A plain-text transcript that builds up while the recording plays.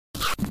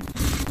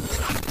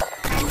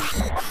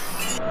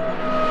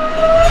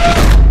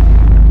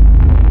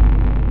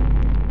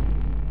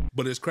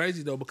But it's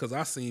crazy though because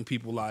I seen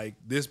people like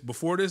this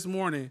before this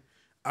morning.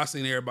 I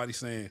seen everybody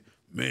saying,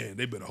 "Man,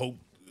 they better hope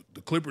the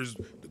Clippers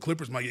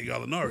might get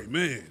Gallinari.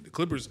 Man, the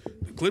Clippers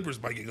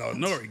might get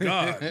Gallinari.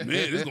 God, man,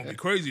 it's gonna be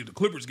crazy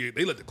if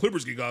they let the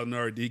Clippers get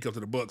Gallinari. Then he comes to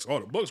the Bucks.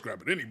 Oh, the Bucks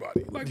grabbing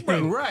anybody. Like,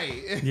 bro,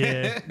 right?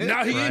 Yeah,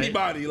 not he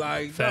anybody.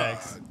 Like,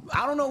 facts.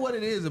 I don't know what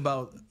it is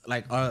about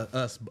like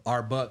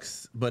our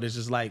Bucks, but it's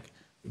just like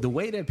the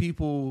way that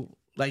people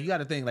like. You got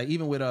to think like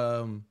even with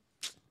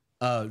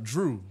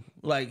Drew.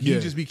 Like he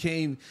just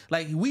became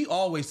like we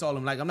always saw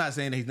him. Like I'm not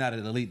saying that he's not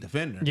an elite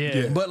defender.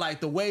 Yeah. But like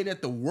the way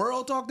that the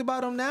world talked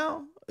about him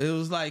now, it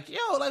was like,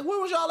 yo, like where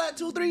was y'all at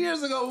 2-3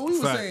 years ago when we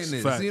were saying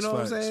this? You know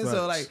what I'm saying?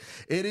 So like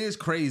it is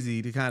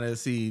crazy to kind of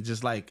see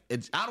just like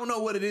I don't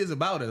know what it is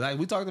about us. Like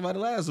we talked about it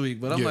last week,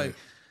 but I'm like,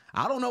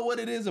 I don't know what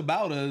it is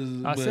about us.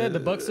 I said the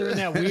Bucks are in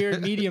that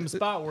weird medium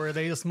spot where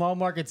they're a small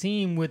market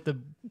team with the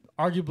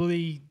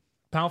arguably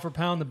pound for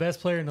pound the best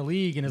player in the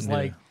league, and it's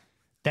like.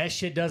 That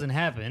shit doesn't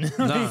happen.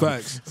 No.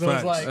 Facts. So facts.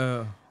 it's like,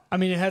 I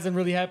mean, it hasn't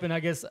really happened.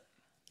 I guess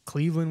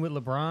Cleveland with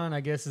LeBron,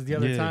 I guess, is the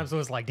other time. So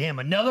it's like, damn,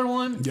 another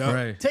one? Yep.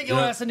 Right. Take your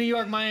ass to New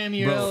York,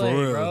 Miami, or LA,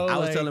 bro. I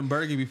was like, telling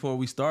Bergie before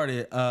we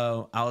started,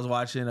 I was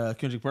watching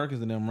Kendrick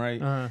Perkins and them,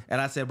 right? And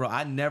I said, bro,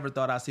 I never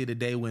thought I'd see the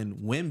day when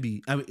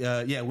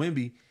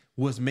Wemby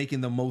was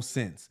making the most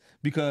sense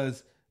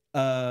because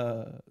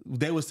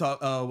they was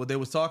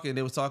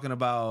talking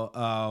about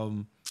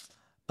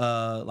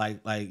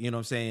like you know what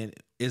I'm saying,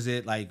 is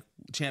it like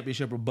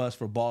championship or bust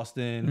for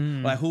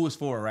Boston? Like who was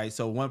for it, right?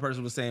 So one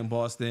person was saying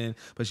Boston,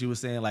 but she was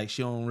saying like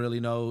she don't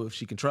really know if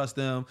she can trust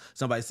them.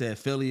 Somebody said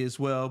Philly as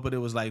well, but it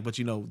was like, but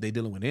you know, they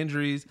dealing with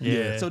injuries.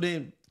 Yeah. So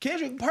then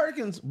Kendrick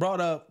Perkins brought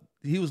up,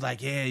 he was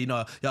like, yeah, you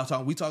know,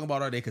 we talking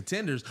about are they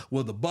contenders?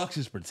 Well, the Bucks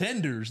is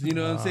pretenders. You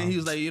know what I'm saying? He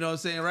was like, you know what I'm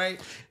saying, right?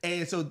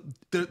 And so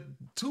the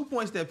 2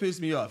 points that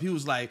pissed me off, he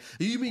was like,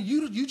 you mean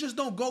you just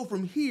don't go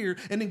from here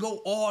and then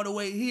go all the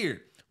way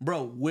here?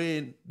 Bro,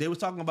 when they was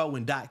talking about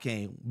when Doc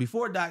came,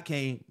 before Doc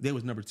came, they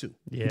was number 2.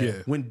 Yeah.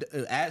 When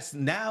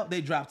now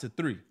they dropped to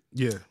 3.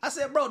 Yeah. I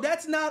said, bro,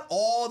 that's not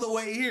all the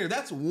way here.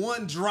 That's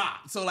one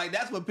drop. So like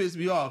that's what pissed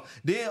me off.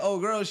 Then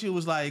old girl, she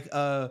was like,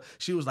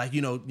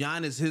 you know,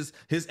 Giannis,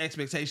 his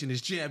expectation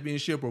is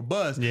championship or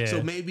bust. Yeah.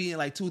 So maybe in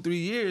like 2-3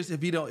 years, if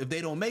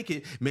they don't make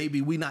it,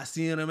 maybe we not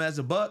seeing him as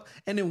a Buck.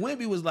 And then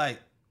Wemby was like,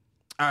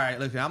 all right,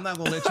 look, I'm not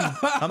gonna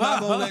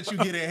let you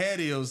get ahead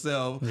of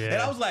yourself. Yeah. And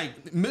I was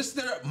like,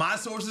 Mister, my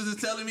sources is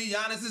telling me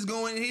Giannis is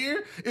going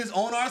here. It's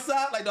on our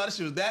side. Like, no,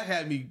 that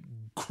had me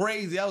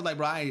crazy. I was like,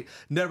 bro, I ain't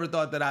never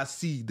thought that I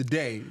see the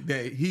day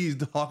that he's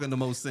talking the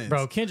most sense.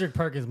 Bro, Kendrick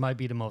Perkins might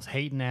be the most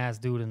hating ass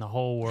dude in the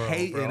whole world.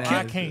 Bro.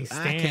 I can't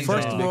stand him.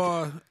 First of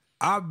all,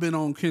 I've been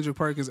on Kendrick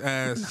Perkins'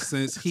 ass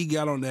since he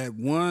got on that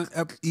one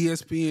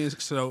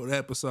ESPN show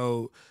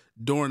episode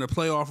during the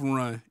playoff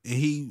run, and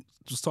he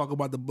was talking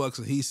about the Bucks,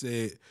 and he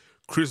said,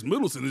 Chris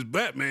Middleton is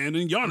Batman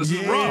and Giannis is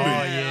Robin.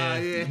 Oh,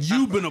 yeah.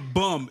 You've been a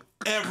bum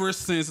ever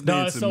since then.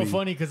 No, it's so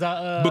funny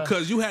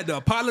because you had to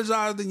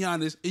apologize to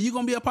Giannis, and you're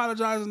gonna be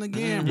apologizing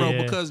again, bro.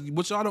 Yeah. Because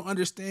what y'all don't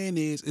understand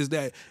is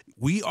that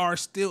we are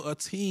still a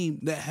team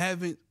that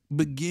haven't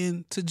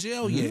begin to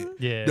gel yet.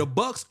 Yeah. The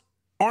Bucks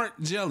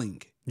aren't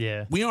gelling.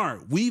 Yeah. We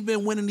aren't. We've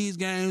been winning these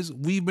games.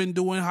 We've been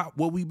doing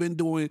what we've been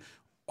doing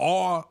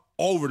all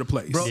over the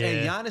place. Bro,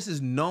 and Giannis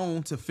is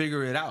known to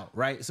figure it out,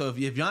 right? So if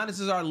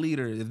Giannis is our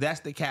leader, if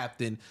that's the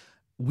captain,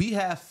 we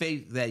have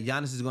faith that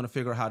Giannis is going to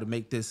figure out how to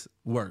make this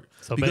work.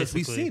 So because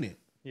we've seen it.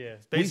 Yeah,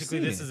 basically,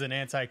 this is an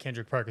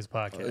anti-Kendrick Perkins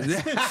podcast.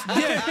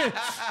 Yeah,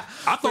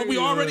 I thought we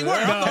already were.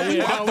 I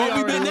thought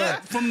we been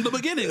that from the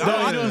beginning.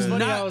 I do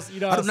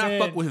not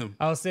fuck with him.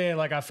 I was saying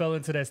like I fell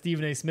into that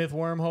Stephen A. Smith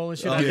wormhole and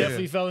shit. I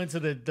definitely fell into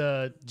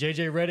the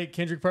JJ Redick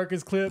Kendrick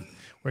Perkins clip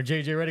where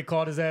JJ Redick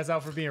called his ass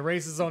out for being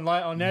racist on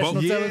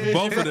national television.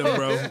 Both of them,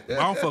 bro. I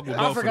don't fuck with both.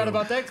 I forgot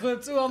about that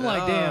clip too. I'm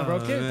like, damn, bro,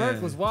 Kendrick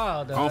Perkins was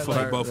wild. Dog. I don't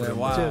fuck with both of them.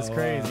 Wow, just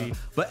crazy.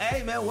 But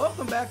hey, man,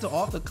 welcome back to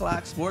Off the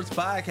Clock Sports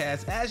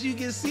Podcast. As you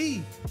can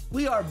see,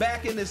 we are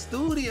back in the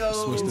studio.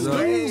 Switched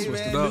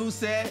it up. New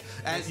set.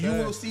 As you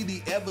will see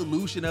the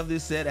evolution of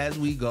this set as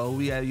we go.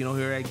 We had,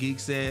 here at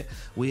GEEKSET,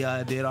 we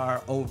did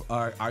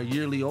our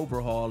yearly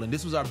overhaul, and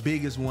this was our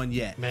biggest one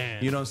yet.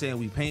 Man, you know what I'm saying?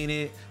 We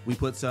painted, we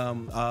put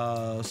some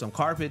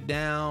carpet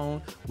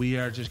down. We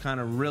are just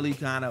really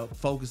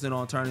focusing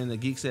on turning the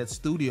GEEKSET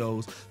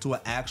studios to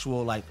an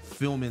actual like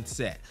filming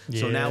set.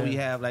 So now we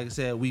have, like I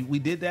said, we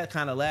did that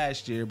kind of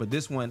last year, but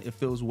this one it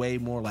feels way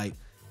more like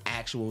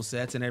actual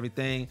sets and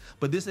everything.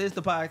 But this is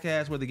the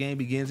podcast where the game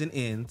begins and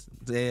ends.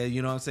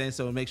 You know what I'm saying?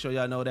 So make sure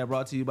y'all know that,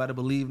 brought to you by the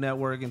BLEAV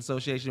Network in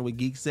association with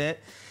GEEKSET.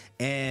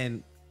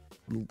 And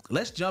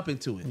let's jump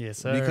into it. Yes,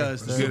 sir.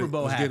 Because the Super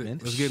Bowl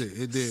happened. Let's get it.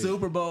 It did.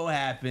 Super Bowl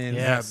happened.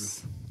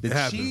 Yes.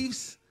 The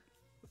Chiefs,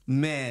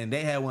 man,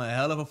 they had one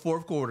hell of a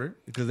fourth quarter,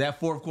 because that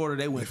fourth quarter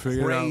they went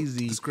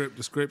crazy.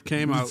 The script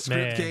came out. The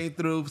script came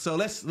through. So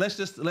let's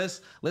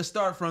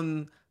start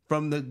from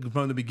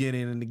the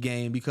beginning in the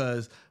game,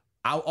 because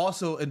let's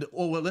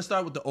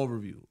start with the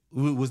overview.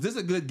 Was this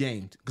a good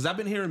game? Because I've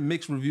been hearing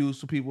mixed reviews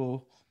from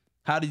people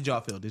How did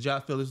y'all feel? Did y'all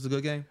feel this was a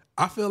good game?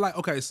 I feel like,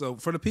 okay, so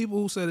for the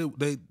people who said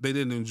they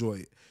didn't enjoy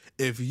it,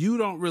 if you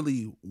don't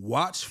really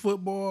watch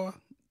football,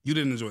 you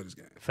didn't enjoy this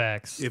game.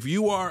 Facts. If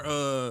you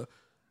are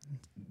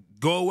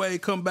go away,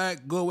 come back.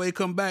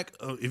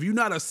 If you're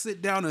not a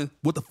sit down and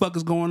what the fuck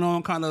is going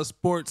on kind of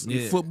sports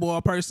and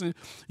football person,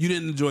 you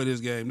didn't enjoy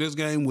this game. This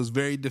game was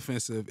very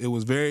defensive. It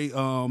was very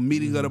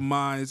meeting of the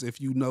minds.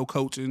 If you know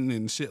coaching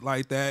and shit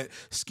like that,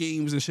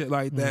 schemes and shit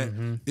like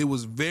that, it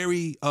was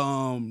very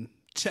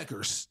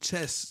checkers,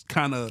 chess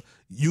kind of.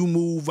 You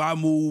move, I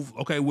move.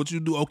 Okay, what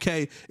you do?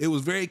 Okay, it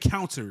was very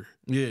counter.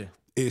 Yeah.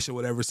 Ish or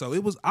whatever. So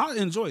I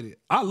enjoyed it.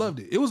 I loved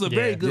it. It was a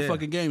very good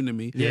fucking game to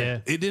me. Yeah.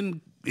 It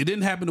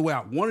didn't happen the way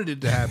I wanted it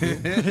to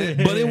happen.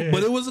 but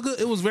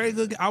it was very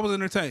good. I was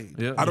entertained.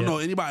 Yeah. I don't know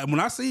anybody. When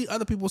I see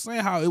other people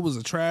saying how it was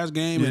a trash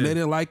game and they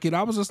didn't like it,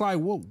 I was just like,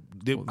 whoa,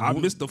 I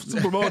missed the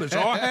Super Bowl that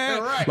y'all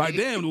had. Right. Like,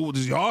 damn,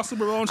 was y'all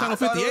Super Bowl on Channel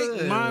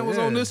 58? Mine was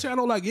on this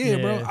channel. Like,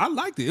 bro, I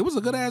liked it. It was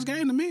a good ass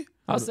game to me.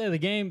 I'll say the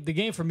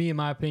game for me, in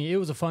my opinion, it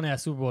was a fun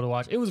ass Super Bowl to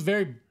watch. It was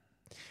very,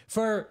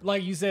 for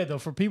like you said though,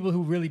 for people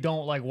who really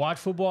don't like watch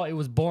football, it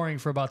was boring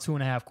for about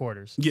 2.5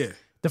 quarters. Yeah.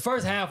 The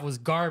first half was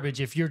garbage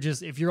if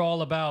you're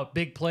all about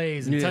big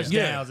plays and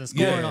touchdowns and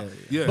scoring.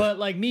 Yeah. But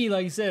like me,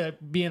 like you said,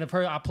 being a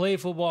person, I play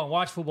football and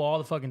watch football all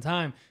the fucking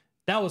time.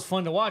 That was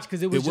fun to watch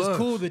because it was just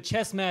cool. The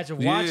chess match of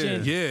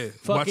watching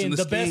fucking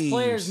the best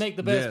players make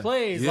the best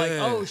plays. Like,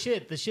 oh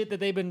shit, the shit that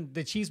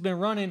the Chiefs been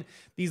running,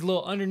 these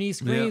little underneath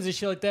screens and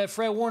shit like that.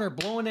 Fred Warner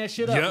blowing that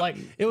shit up. Like,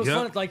 it was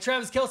fun. Like,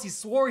 Travis Kelce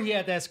swore he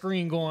had that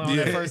screen going on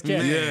that first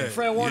catch.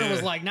 Fred Warner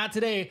was like, not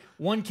today.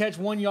 1 catch,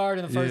 1 yard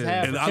in the first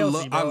half. And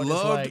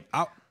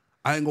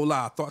I ain't gonna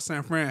lie. I thought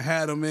San Fran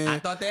had him, man. I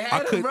thought they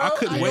had him, bro. I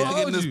couldn't wait to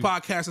get in this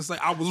podcast and say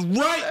I was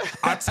right.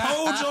 I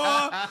told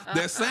y'all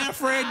that San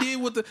Fran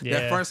did with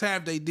that first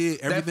half. They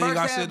did everything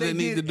I said they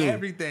needed to do.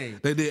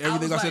 Everything. They did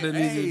everything I said they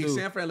needed to do.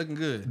 San Fran looking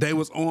good. They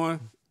was on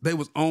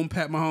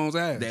Pat Mahomes'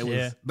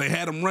 ass. They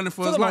had him running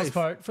for his life.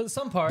 For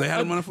some part, they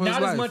had him running for his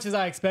life. Not as much as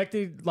I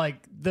expected. Like,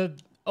 the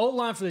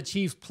O-line for the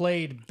Chiefs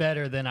played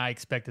better than I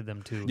expected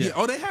them to. Yeah.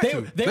 Oh, they had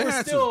to.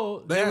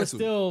 They were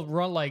still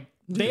run like.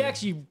 They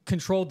actually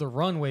controlled the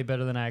run way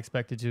better than I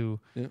expected to.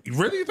 Yeah.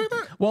 Really, you think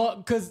that? Well,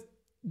 because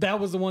that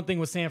was the one thing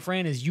with San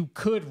Fran is you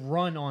could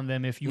run on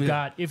them if you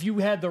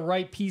had the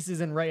right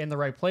pieces and the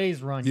right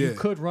plays run. You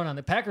could run on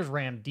the Packers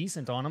ran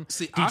decent on them.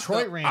 See,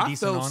 Detroit ran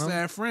decent on them.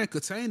 San Fran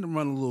contained them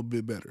run a little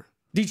bit better.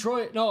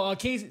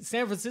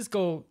 San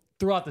Francisco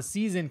throughout the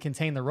season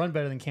contained the run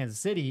better than Kansas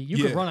City.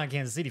 You could run on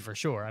Kansas City for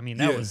sure. I mean,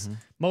 that was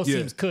most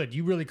teams could.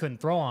 You really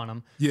couldn't throw on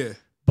them. Yeah,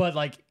 but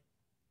like.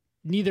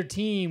 Neither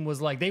team was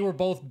like, they were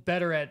both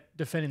better at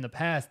defending the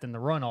pass than the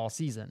run all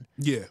season.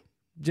 Yeah.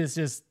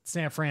 Just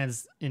San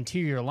Fran's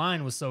interior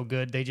line was so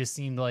good. They just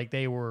seemed like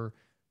they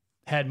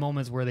had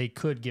moments where they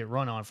could get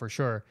run on for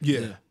sure.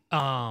 Yeah.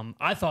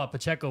 I thought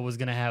Pacheco was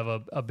going to have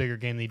a bigger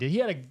game than he did. He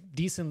had a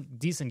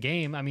decent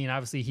game. I mean,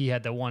 obviously he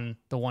had the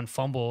one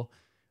fumble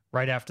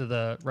right after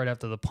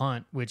the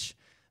punt, which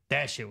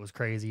that shit was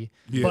crazy.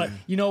 Yeah. But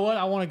you know what?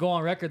 I want to go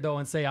on record, though,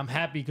 and say I'm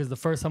happy because the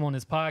first time on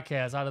this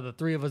podcast, out of the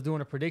 3 of us doing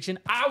a prediction,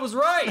 I was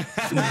right.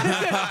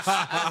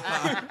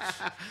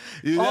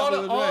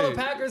 all the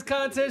Packers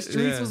contest,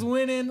 Streets was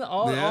winning,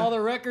 all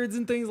the records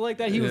and things like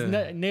that. He was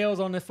nails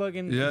on the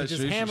fucking,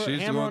 just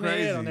hammer on the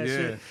head on that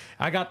shit.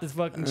 I got this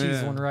fucking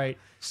Chiefs one right.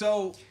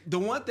 So the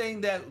one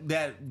thing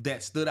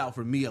that stood out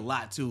for me a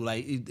lot, too,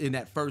 like in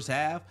that first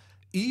half,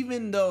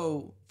 even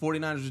though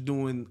 49ers was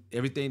doing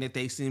everything that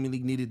they seemingly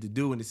needed to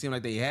do and it seemed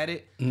like they had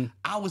it,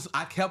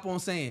 I kept on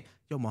saying,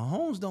 yo,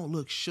 Mahomes don't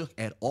look shook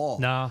at all.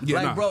 No.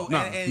 Bro,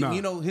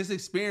 you know, his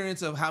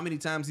experience of how many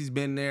times he's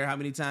been there, how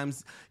many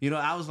times, you know,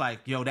 I was like,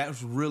 yo, that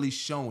was really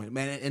showing,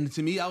 man. And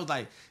to me, I was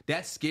like,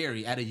 that's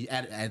scary at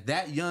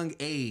that young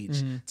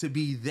age to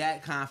be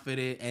that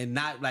confident and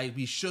not like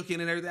be shooken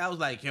and everything. I was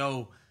like,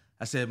 yo,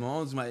 I said,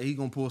 Mahomes, he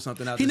gonna pull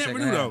something out. He never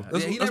do though.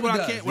 That's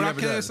what I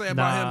can't say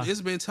about him. It's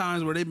been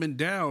times where they've been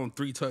down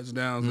 3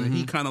 touchdowns and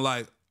he kind of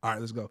like, all right,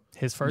 let's go.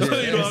 His first,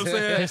 you know what I'm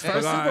saying? His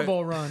first Super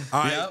Bowl run.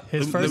 All right,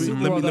 his first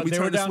Super Bowl. Let me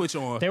turn the switch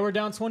on. They were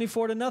down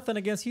 24-0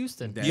 against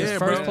Houston. His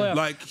first playoff.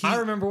 Like I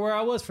remember where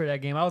I was for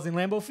that game. I was in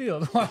Lambeau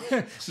Field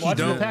watching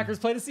the Packers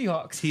play the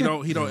Seahawks. He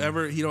don't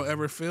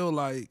ever feel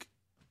like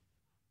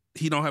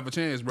he don't have a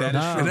chance, bro.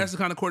 And that's the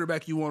kind of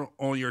quarterback you want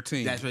on your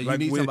team. That's right. You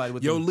need somebody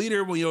with your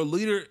leader. When your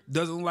leader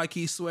doesn't look like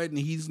he's sweating,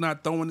 he's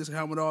not throwing his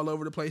helmet all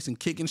over the place and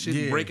kicking shit,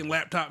 and breaking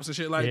laptops and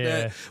shit like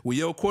that. When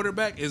your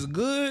quarterback is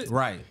good,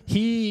 right?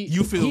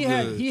 You feel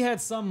good. He had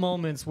some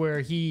moments where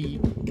you're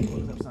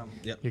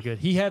good.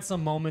 He had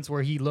some moments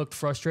where he looked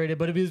frustrated,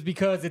 but it was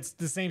because it's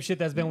the same shit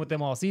that's been with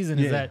them all season.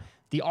 Is that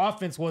the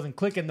offense wasn't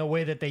clicking the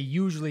way that they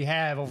usually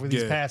have over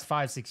these past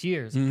 5-6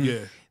 years. Yeah,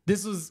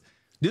 This was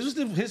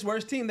his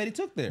worst team that he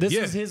took there. This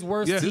was his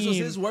worst team. This was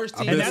his worst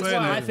team. And that's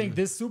why I think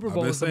this Super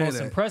Bowl is the most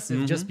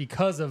impressive, just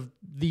because of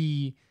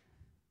the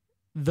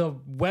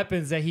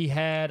weapons that he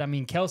had. I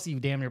mean,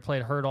 Kelce damn near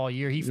played hurt all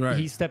year.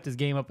 He stepped his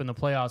game up in the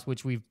playoffs,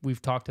 which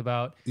we've talked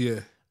about. Yeah.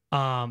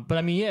 But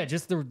I mean, yeah,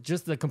 just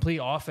the complete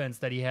offense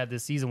that he had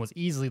this season was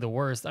easily the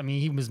worst. I mean,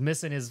 he was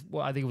missing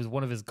I think it was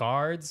one of his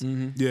guards.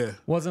 Yeah.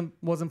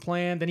 Wasn't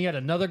playing. Then he had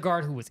another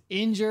guard who was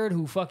injured,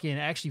 who fucking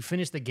actually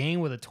finished the game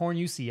with a torn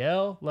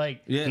UCL.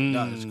 Like, yeah,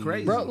 no, it's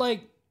crazy, bro.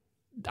 Like,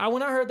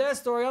 when I heard that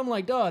story, I'm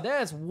like, dog,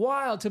 that's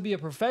wild to be a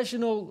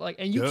professional. Like,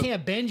 and you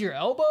can't bend your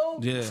elbow.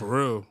 Yeah, for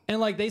real. And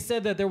like they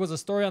said that there was a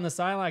story on the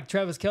sideline, like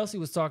Travis Kelce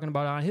was talking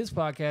about on his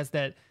podcast,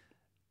 that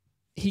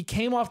he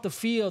came off the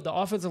field, the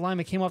offensive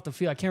lineman came off the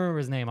field. I can't remember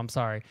his name. I'm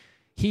sorry.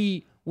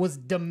 He was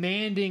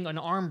demanding an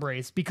arm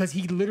brace because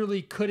he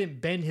literally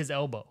couldn't bend his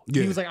elbow.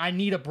 Yeah. He was like, I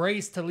need a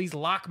brace to at least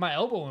lock my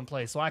elbow in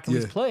place so I can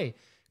at least play.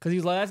 Because he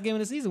was like, last game of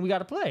the season, we got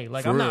to play.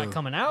 Like, I'm not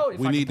coming out if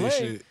I can play. This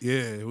shit.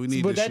 Yeah, we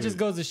need but this that just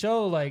goes to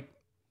show, like,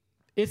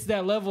 it's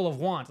that level of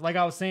want. Like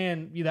I was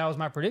saying, that was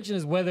my prediction,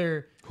 is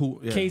whether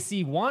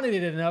KC wanted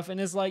it enough.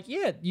 And it's like,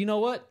 yeah, you know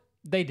what?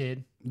 They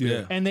did.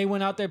 Yeah. And they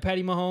went out there,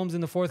 Patty Mahomes,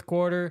 in the fourth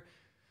quarter.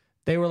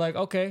 They were like,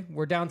 okay,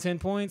 we're down 10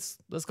 points.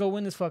 Let's go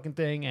win this fucking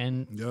thing.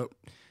 And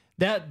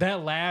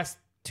that last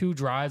 2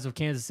 drives of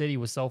Kansas City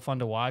was so fun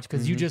to watch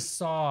because you just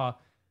saw.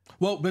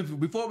 Well,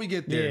 before we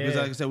get there, because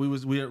like I said, we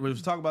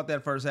was talking about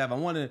that first half. I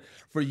wanted,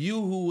 for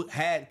you who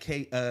had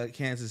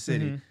Kansas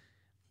City,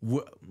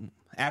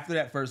 after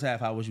that first half,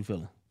 how was you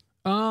feeling?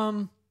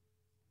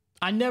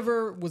 I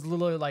never was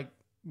really like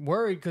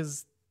worried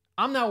because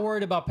I'm not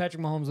worried about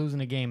Patrick Mahomes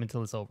losing a game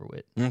until it's over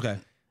with. Okay.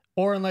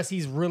 Or unless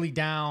he's really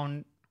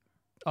down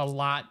a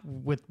lot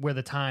with where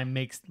the time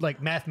makes,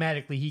 like,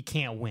 mathematically he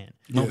can't win.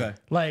 Yeah. Okay.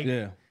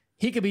 Like,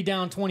 he could be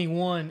down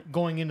 21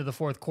 going into the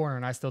fourth quarter,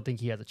 and I still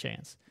think he has a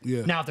chance.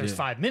 Yeah. Now, if there's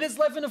 5 minutes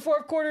left in the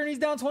fourth quarter and he's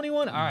down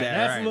 21, all right,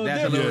 that's a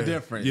little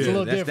different. Yeah. It's a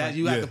little different.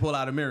 You have to pull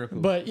out a miracle.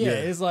 But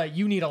it's like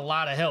you need a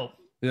lot of help,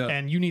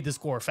 and you need to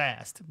score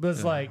fast. But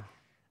it's like,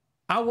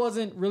 I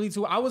wasn't really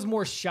I was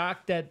more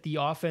shocked that the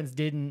offense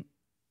didn't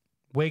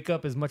wake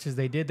up as much as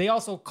they did. They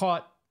also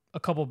caught a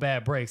couple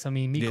bad breaks. I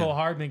mean, Mecole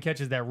Hardman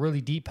catches that really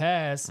deep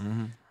pass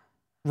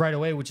right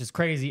away, which is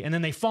crazy. And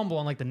then they fumble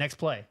on like the next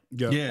play. I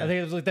think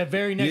it was like that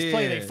very next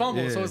play they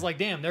fumbled. So it's like,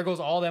 damn, there goes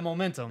all that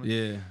momentum.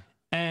 Yeah.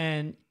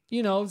 And,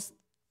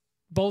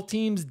 both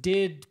teams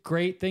did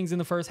great things in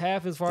the first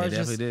half as far as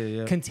just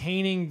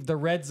containing the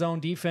red zone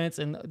defense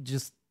and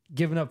just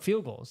giving up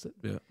field goals.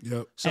 Yeah.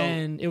 Yep. So,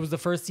 and it was the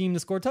first team to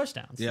score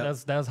touchdowns. Yeah.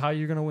 That's how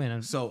you're going to win.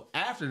 And so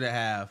after the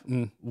half,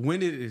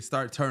 when did it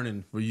start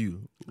turning for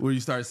you? Where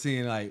you start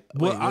seeing like...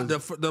 Well,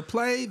 the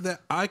play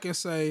that I can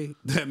say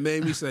that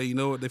made me say, you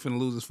know what, they finna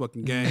lose this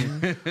fucking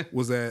game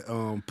was that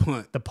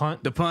punt. The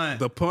punt? That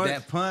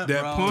punt,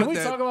 bro. Can we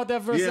talk about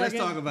that for a second? Let's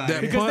talk about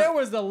it. Because there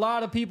was a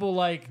lot of people,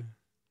 like,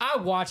 I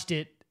watched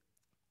it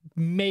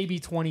maybe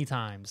 20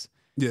 times.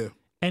 Yeah.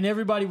 And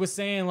everybody was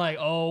saying, like,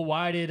 oh,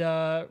 why did Ray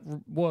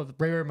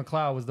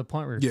McLeod was the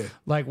punter. Yeah.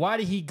 Like, why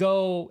did he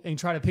go and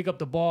try to pick up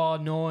the ball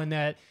knowing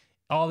that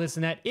all this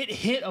and that? It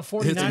hit a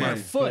 49er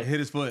foot. It hit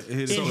his foot.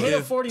 It hit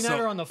a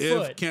 49er on the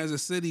foot. If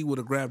Kansas City would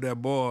have grabbed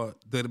that ball,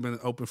 they'd have been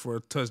open for a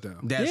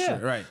touchdown. That's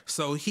true, right.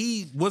 So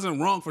he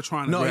wasn't wrong for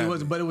trying to grab he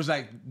wasn't, but it was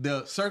like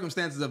the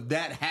circumstances of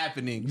that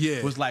happening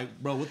was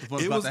like, bro, what the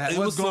fuck about to happen?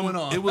 What's going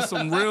on? It was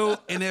some real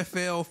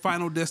NFL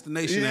Final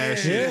Destination ass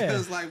shit. It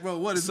was like, bro,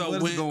 what is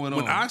going on?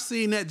 When I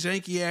seen that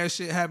janky ass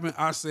shit happen,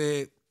 I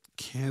said,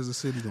 Kansas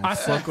City gonna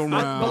fuck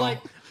around.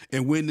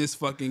 And win this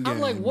fucking game.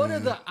 I'm like, what are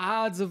the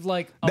odds of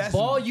like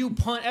ball you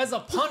punt as a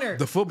punter?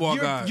 The football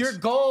guys. Your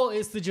goal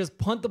is to just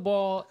punt the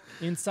ball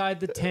inside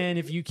the 10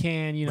 if you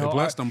can. They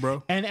blessed him,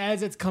 bro. And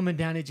as it's coming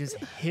down, it just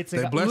hits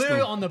it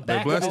literally on the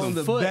back of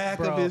his foot,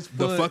 of his foot.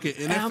 The fucking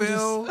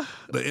NFL,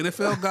 the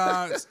NFL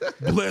guys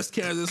blessed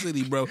Kansas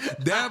City, bro.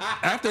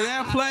 After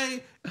that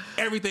play,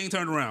 everything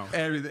turned around.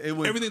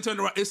 Everything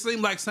turned around. It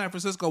seemed like San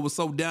Francisco was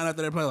so down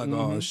after that play, like,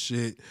 oh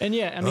shit. And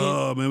I mean,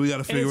 oh man, we got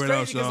to figure it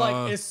out, y'all.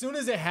 Like, as soon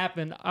as it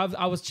happened,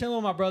 I was chilling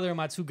with my brother and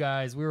my 2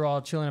 guys. We were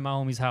all chilling at my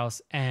homie's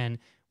house, and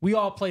we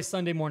all play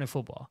Sunday morning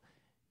football.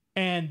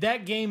 And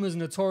that game was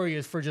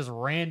notorious for just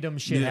random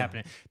shit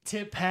happening.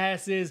 Tip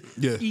passes,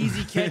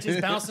 easy catches,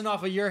 bouncing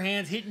off of your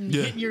hands, hitting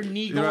your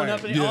knee going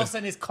up, and all of a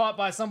sudden it's caught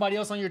by somebody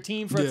else on your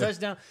team for a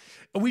touchdown.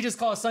 We just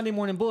call it Sunday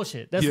morning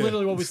bullshit. That's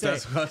literally what we say.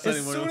 As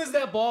soon as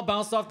that ball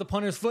bounced off the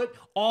punter's foot,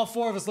 all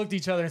 4 of us looked at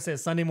each other and said,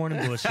 Sunday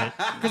morning bullshit.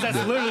 Because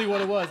that's literally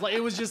what it was. Like,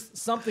 it was just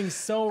something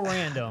so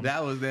random.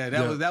 That was that.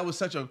 That was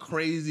such a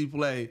crazy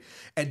play.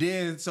 And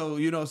then, so,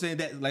 you know what I'm saying?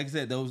 That, like I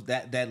said, those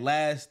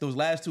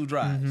last 2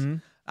 drives.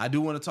 I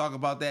do want to talk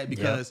about that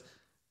because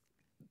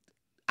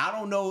I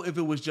don't know if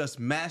it was just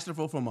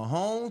masterful from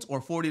Mahomes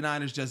or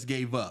 49ers just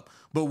gave up.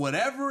 But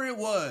whatever it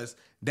was,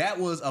 that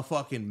was a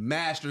fucking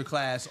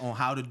masterclass on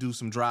how to do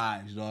some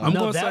drives. Dog.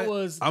 That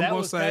was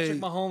Patrick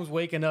Mahomes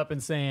waking up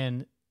and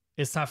saying,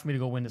 it's time for me to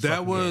go win this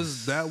That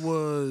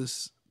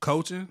was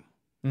coaching,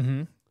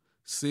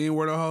 seeing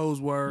where the hoes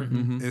were,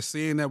 and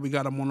seeing that we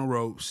got them on the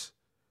ropes.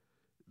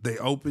 They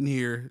open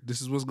here.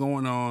 This is what's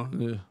going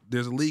on.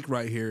 There's a leak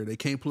right here. They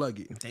can't plug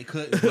it. They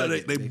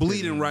couldn't. they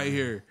bleeding right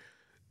here.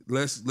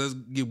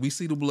 we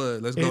see the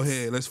blood. Let's go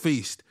ahead. Let's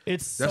feast.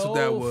 That's so what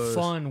that was.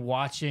 Fun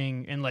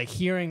watching and like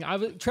hearing.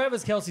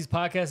 Travis Kelce's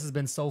podcast has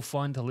been so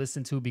fun to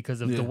listen to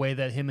because of the way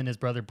that him and his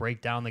brother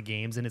break down the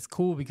games, and it's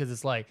cool because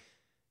it's like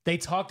they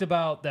talked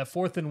about that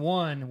 4th and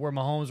 1 where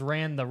Mahomes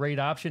ran the rate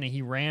option and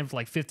he ran for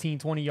like 15,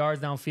 20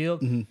 yards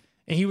downfield, and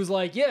he was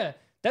like, "Yeah,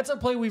 that's a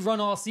play we've run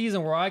all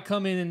season where I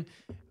come in and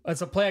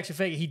it's a play action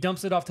fake. He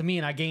dumps it off to me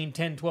and I gain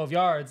 10, 12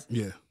 yards."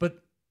 Yeah,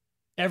 but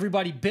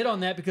everybody bit on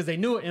that because they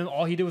knew it, and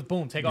all he did was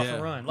boom, take off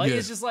and run. Like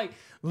it's just like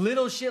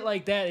little shit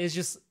like that. It's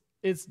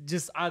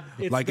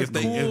like if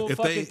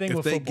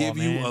they give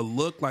you a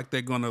look like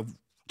they're gonna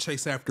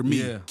chase after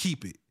me,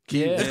 keep it.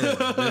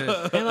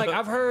 And like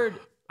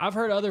I've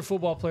heard other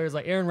football players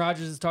like Aaron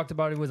Rodgers has talked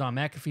about it. Was on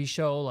McAfee's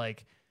show.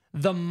 Like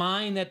the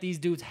mind that these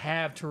dudes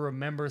have to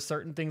remember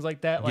certain things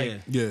like that.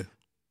 Like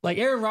like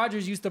Aaron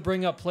Rodgers used to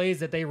bring up plays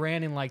that they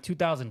ran in like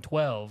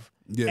 2012.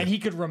 Yeah. And he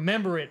could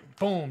remember it,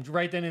 boom,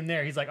 right then and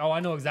there. He's like, "Oh, I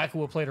know exactly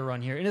what play to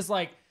run here." And it's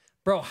like,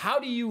 bro, how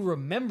do you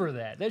remember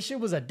that? That shit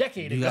was a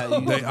decade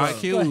ago. They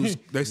IQs,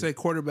 they say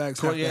quarterbacks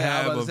have to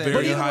have a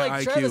very high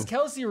like IQ. Travis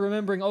Kelce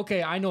remembering,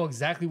 okay, I know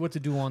exactly what to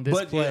do on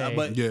this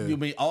play. You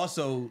mean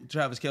also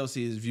Travis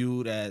Kelce is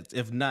viewed as,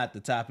 if not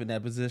the top in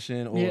that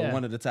position or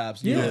one of the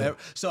tops. You know,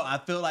 so I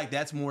feel like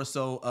that's more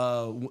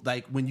so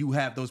like when you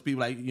have those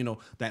people like, you know,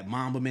 that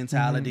Mamba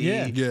mentality.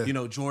 You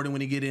know, Jordan when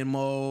he get in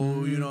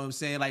mode, you know what I'm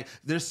saying? Like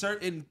there's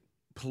certain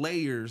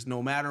players,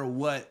 no matter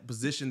what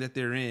position that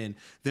they're in,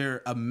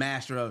 they're a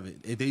master of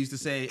it. They used to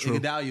say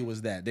Iguodala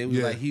was that. They was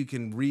like, he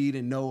can read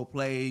and know a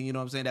play. You know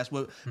what I'm saying? That's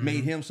what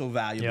made him so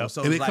valuable. Yep.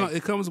 So and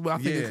it comes with, I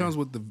think it comes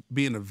with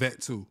being a vet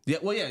too. Yeah,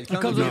 well, it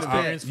comes with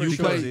experience for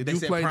sure. They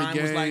said Prime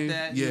was like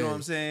that. You know what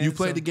I'm saying? You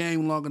played the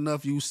game long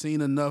enough. You've seen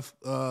enough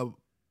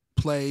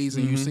plays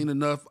and you've seen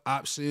enough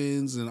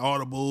options and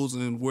audibles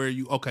and where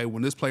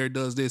when this player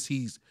does this,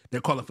 they're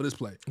calling for this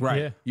play.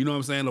 Right. Yeah. You know what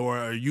I'm saying?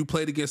 Or you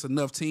played against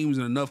enough teams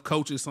and enough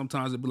coaches,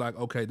 sometimes it'd be like,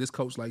 okay, this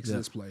coach likes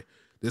this play.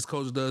 This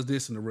coach does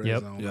this in the red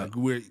zone.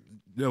 Like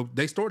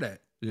they store that.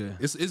 Yeah.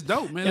 It's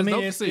dope, man.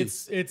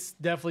 It's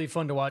definitely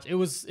fun to watch. It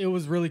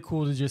was really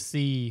cool to just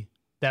see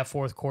that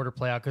fourth quarter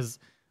play out because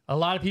a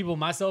lot of people,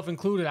 myself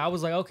included, I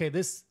was like, okay,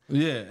 this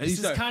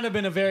has kind of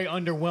been a very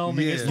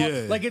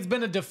underwhelming. Like it's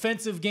been a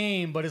defensive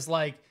game, but it's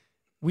like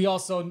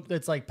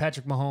it's like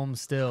Patrick Mahomes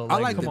still. Like,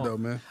 I liked it though,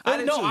 man. I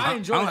enjoyed it. I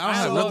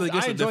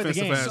enjoyed the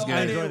game.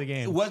 I enjoyed the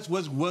game.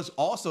 What's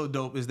also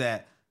dope is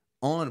that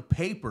on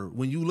paper,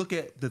 when you look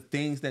at the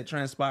things that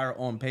transpire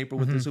on paper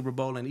with the Super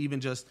Bowl and even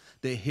just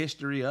the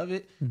history of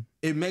it,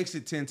 it makes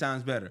it 10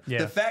 times better. Yeah.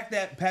 The fact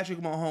that Patrick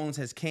Mahomes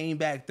has came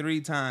back 3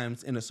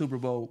 times in the Super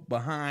Bowl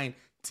behind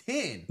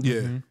 10.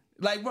 Yeah.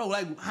 Like, bro,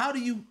 like how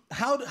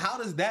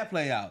does that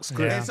play out?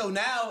 Yeah. And so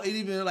now it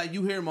even like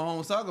you hear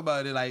Mahomes talk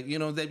about it, like, you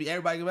know,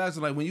 everybody can ask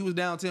like when you was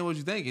down 10, what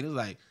you thinking? It was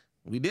like,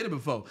 we did it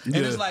before. And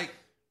it's like,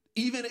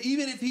 even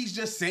if he's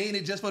just saying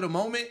it just for the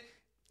moment,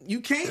 you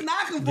can't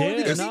knock him for it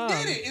because he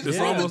did it. It's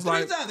almost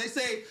like 3 times. They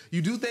say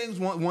you do things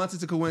once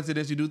it's a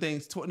coincidence, you do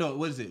things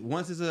what is it?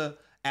 Once it's a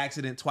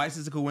accident, twice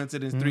it's a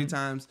coincidence, 3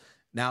 times.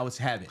 Now it's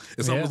habit.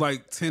 It's almost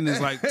like 10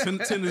 is like 10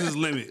 is his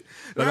limit.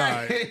 Like, all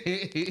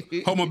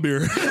right, hold my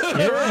beer. They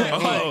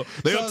up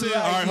 10. All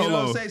right, hold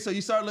on. So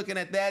you start looking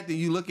at that, then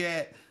you look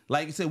at,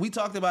 like you said, we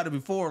talked about it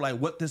before, like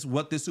what this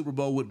Super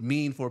Bowl would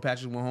mean for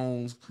Patrick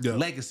Mahomes'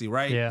 legacy,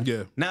 right?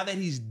 Yeah. Now that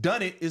he's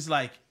done it, it's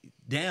like,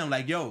 damn,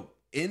 like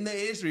in the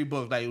history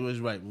book, like it was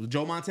right.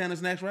 Joe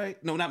Montana's next,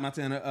 right? No, not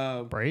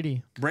Montana.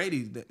 Brady.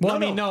 Well,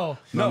 no.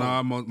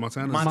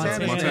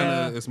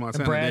 Montana. It's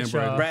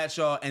Montana.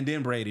 Bradshaw and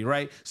then Brady,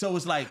 right? So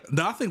it's like,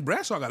 no, I think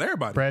Bradshaw got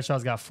everybody.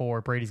 Bradshaw's got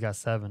 4. Brady's got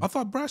 7. I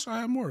thought Bradshaw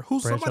had more.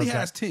 Somebody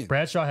has 10.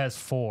 Bradshaw has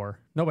 4.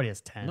 Nobody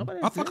has 10.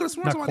 I thought could have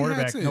sworn somebody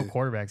had 10. No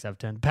quarterbacks have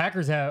 10.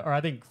 Packers have, or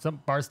I think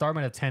Bart Starr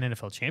might have 10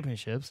 NFL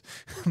championships,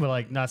 but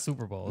like not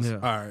Super Bowls. Yeah. All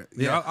right.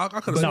 Yeah, I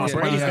could have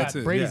sworn Brady's got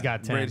 10.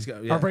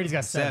 Brady's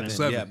got 7.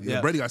 7.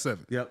 Yeah, Brady got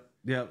 7.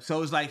 Yep.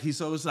 So it's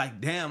like,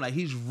 damn, like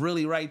he's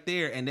really right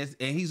there, and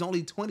he's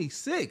only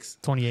 26.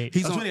 28.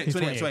 He's 28.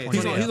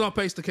 He's on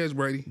pace to catch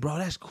Brady. Bro,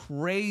 that's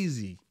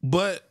crazy.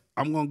 But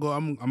I'm gonna go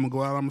out. I'm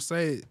gonna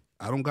say it.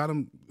 I don't got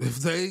him.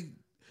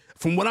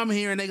 From what I'm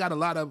hearing, they got a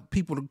lot of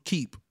people to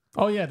keep.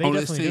 Oh yeah, they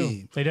definitely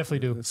do. They definitely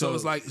do. So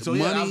it's like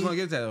money. I was gonna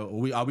get to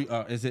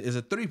that. Is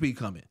a 3-peat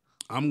coming?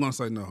 I'm gonna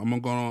say no. I'm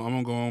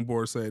gonna go on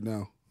board and say it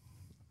now.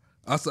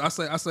 I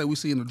say we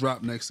see in the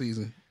drop next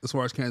season as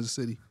far as Kansas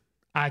City.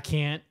 I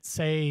can't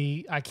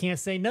say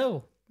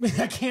no.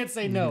 I can't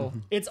say no.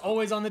 It's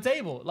always on the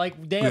table.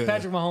 Like they have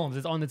Patrick Mahomes,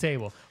 it's on the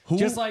table.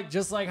 Just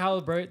like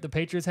how the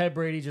Patriots had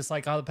Brady, just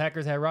like how the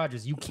Packers had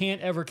Rodgers. You can't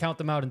ever count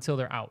them out until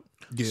they're out.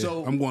 Yeah,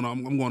 so I'm going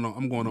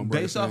on.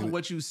 Based off of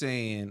what you're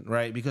saying,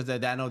 right? Because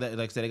I know that,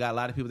 like I said, they got a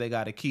lot of people they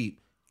got to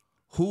keep.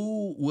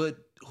 Who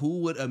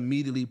would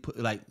immediately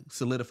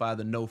solidify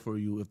the no for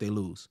you if they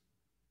lose?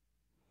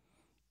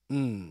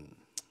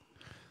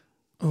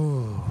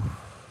 Ooh,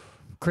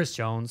 Chris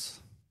Jones.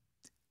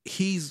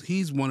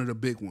 he's one of the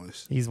big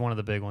ones. He's one of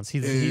the big ones.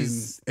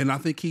 And I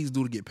think he's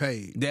due to get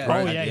paid. Yeah,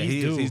 right? Oh yeah,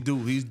 he's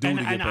due. He's due to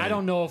get paid. And I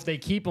don't know if they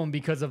keep him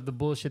because of the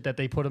bullshit that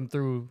they put him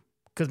through.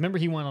 Because remember,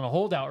 he went on a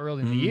holdout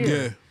early in the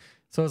year. Yeah.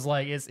 So it's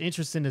like it's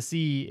interesting to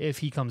see if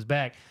he comes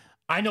back.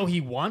 I know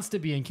he wants to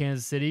be in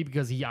Kansas City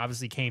because he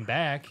obviously came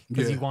back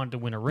because he wanted to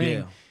win a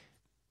ring.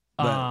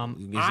 Yeah.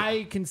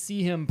 I can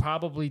see him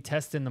probably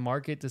testing the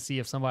market to see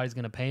if somebody's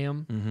going to pay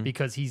him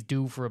because he's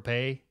due for a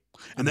pay.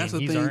 And that's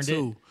the thing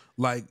too.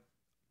 Like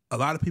a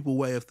lot of people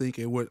way of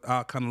thinking.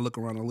 I kind of look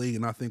around the league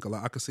and I think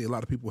I could see a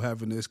lot of people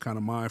having this kind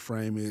of mind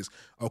frame is,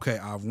 okay,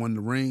 I've won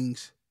the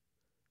rings.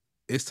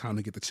 It's time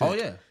to get the check. Oh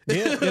yeah,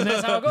 and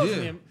that's how it goes.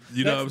 Yeah.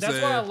 You know what I'm saying?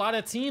 That's why a lot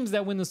of teams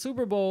that win the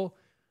Super Bowl,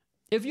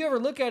 if you ever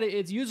look at it,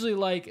 it's usually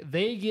like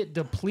they get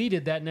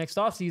depleted that next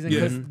offseason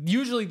because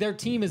usually their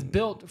team is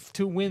built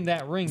to win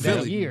that ring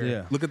that year.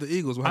 Yeah. Look at the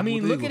Eagles. I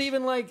mean, look at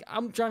even like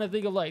I'm trying to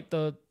think of like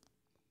the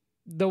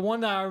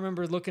one that I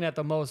remember looking at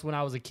the most when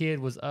I was a kid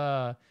was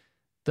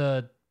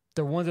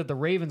the ones that the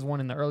Ravens won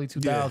in the early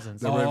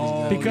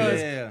 2000s.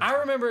 Because I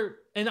remember,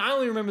 and I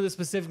only remember this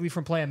specifically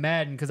from playing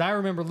Madden, because I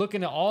remember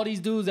looking at all these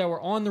dudes that were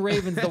on the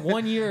Ravens the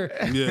one year,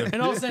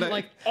 and all of a sudden,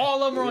 like,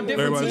 all of them were on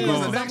different teams.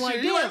 And I'm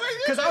like,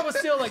 because I was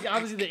still, like,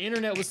 obviously the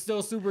internet was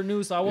still super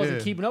new, so I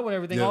wasn't keeping up with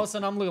everything. All of a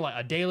sudden, I'm looking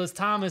like, Adalys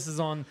Thomas is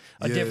on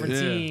a different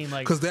team.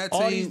 Like, because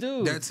these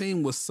dudes. that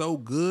team was so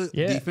good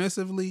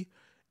defensively,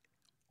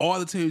 all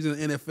the teams in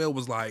the NFL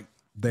was like,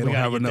 they don't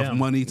have enough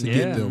money to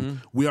get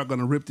them. We are going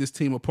to rip this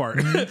team apart.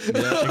 Exactly.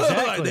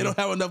 Like, they don't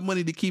have enough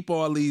money to keep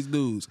all these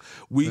dudes.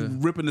 We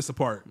ripping this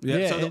apart. So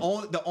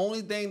the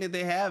only thing that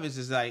they have is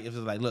just like,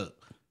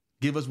 look,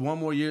 give us one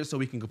more year so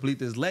we can complete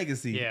this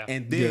legacy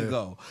and then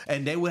go.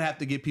 And they would have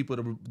to get people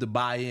to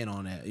buy in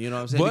on that. You know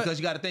what I'm saying? Because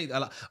you got to think,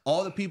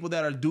 all the people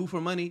that are due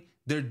for money,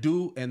 they're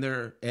due and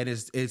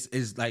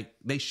it's like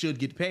they should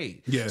get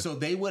paid. Yeah. So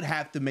they would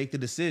have to make the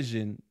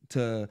decision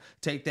to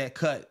take that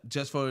cut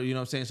just for, you know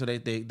what I'm saying, so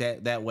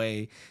that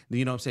way,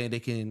 you know what I'm saying, they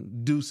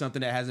can do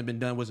something that hasn't been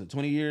done. Was it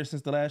 20 years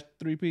since the last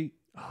three-peat?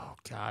 Oh,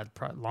 God.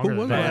 Probably longer Who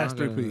was than the that. last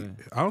three-peat?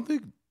 I don't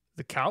think.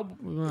 The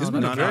Cowboys? It's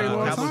been a very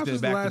long time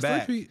since the back to last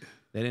back. three-peat.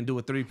 They didn't do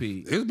a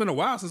three-peat. It's been a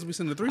while since we've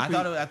seen the three-peat.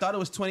 I thought it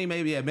was 20,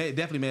 maybe. It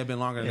definitely may have been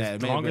longer than that.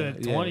 It's longer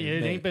than 20.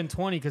 It ain't been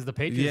 20 because the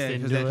Patriots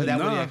didn't do it.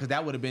 Because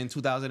that would have been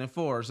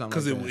 2004 or something.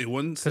 Because it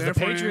wasn't San Fran. Because the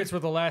Fran. Patriots were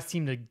the last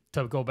team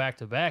to go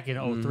back-to-back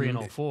in 03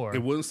 and 04.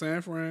 It wasn't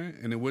San Fran,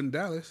 and it wasn't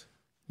Dallas.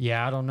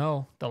 Yeah, I don't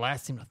know. The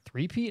last team to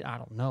three-peat? I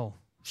don't know.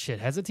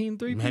 Shit, has a team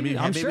three-peat? Maybe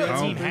I'm sure a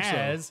team so.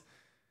 has.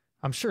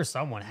 I'm sure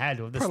someone had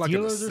to. The Probably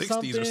Steelers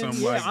like in the 60s or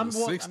something, Yeah, like the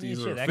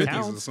 60s or that 50s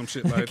counts. or some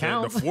shit like that.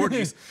 Counts. The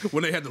 40s,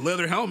 when they had the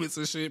leather helmets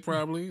and shit,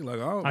 probably. Like,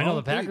 I know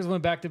the Packers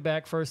went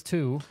back-to-back first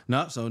two.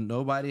 No, so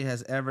nobody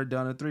has ever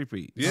done a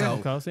three-peat. Yeah. I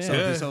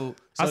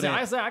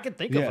could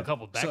think of a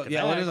couple back-to-backs.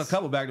 There's a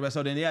couple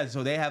back-to-backs.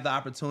 So they have the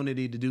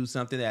opportunity to do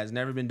something that has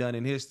never been done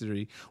in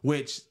history,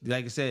 which,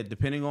 like I said,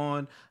 depending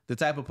on the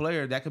type of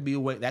player, that could be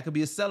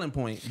a selling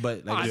point.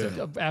 But like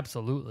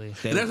absolutely.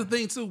 And that's the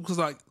thing, too, because,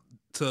 like,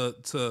 to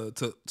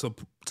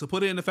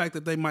put in the fact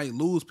that they might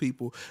lose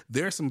people,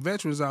 there's some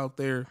veterans out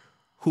there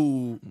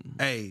who,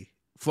 hey,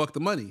 fuck the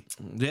money.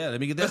 Yeah,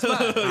 let me get that spot.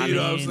 You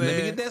know what I'm saying? Let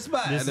me get that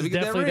spot. Let me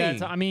get that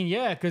ring. I mean,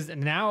 yeah, because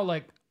now,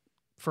 like,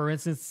 for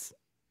instance,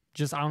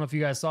 I don't know if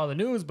you guys saw the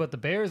news, but the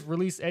Bears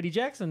released Eddie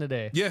Jackson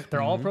today. Yeah.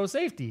 They're all pro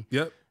safety.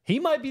 Yep. He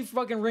might be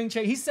fucking ring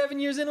chasing. He's 7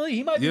 years in the league.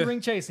 He might be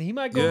ring chasing. He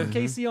might go with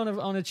KC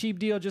on a cheap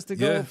deal just to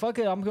go, fuck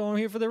it, I'm going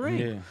here for the ring.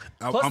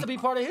 Yeah. Plus to be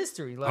part of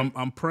history. Like,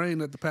 I'm praying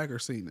that the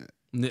Packers seen that.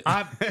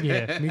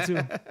 Yeah, me too.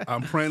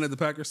 I'm praying that the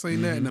Packers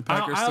seen that, and the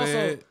Packers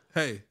said,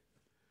 hey.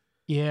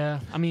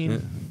 Yeah, I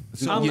mean,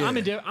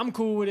 I'm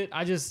cool with it.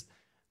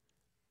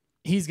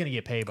 He's going to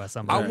get paid by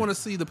somebody. I want to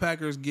see the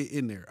Packers get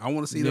in there. I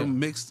want to see them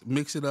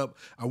mix it up.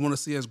 I want to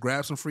see us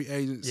grab some free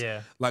agents.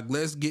 Yeah. Like,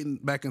 let's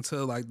get back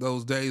into, like,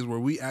 those days where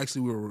we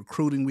were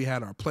recruiting. We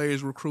had our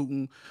players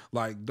recruiting.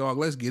 Like, dog,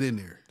 let's get in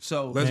there.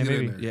 So let's get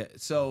in there. Yeah.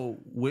 So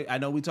I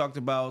know we talked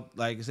about,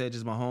 like I said,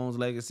 just Mahomes'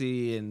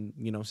 legacy and,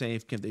 you know what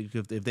I'm saying,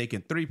 if they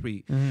can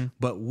three-peat. Mm-hmm.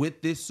 But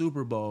with this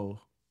Super Bowl,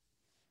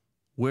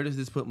 where does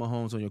this put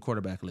Mahomes on your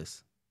quarterback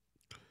list?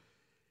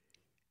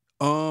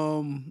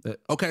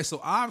 Okay,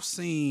 so I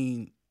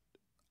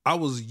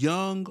was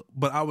young,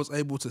 but I was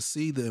able to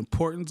see the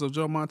importance of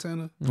Joe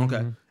Montana.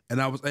 Okay.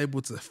 And I was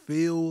able to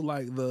feel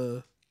like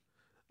that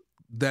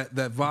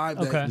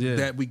vibe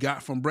that we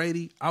got from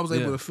Brady. I was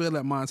able to feel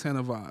that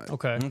Montana vibe.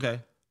 Okay.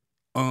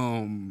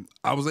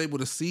 I was able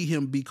to see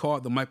him be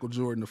called the Michael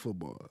Jordan of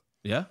football.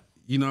 Yeah.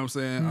 You know what I'm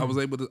saying? I was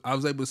able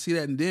to see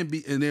that and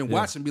then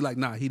watch and be like,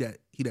 nah, he that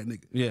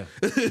nigga. Yeah.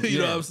 You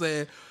know what I'm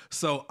saying?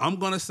 So I'm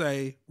gonna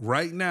say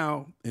right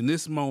now, in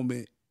this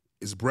moment,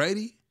 it's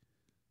Brady,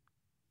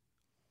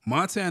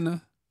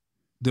 Montana,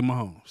 then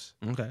Mahomes.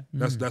 Okay.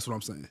 That's what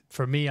I'm saying.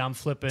 For me, I'm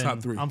flipping Top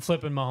three. I'm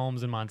flipping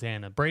Mahomes and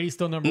Montana. Brady's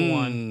still number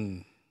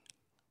one.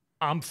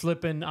 I'm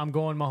flipping. I'm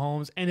going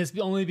Mahomes, and it's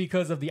only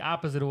because of the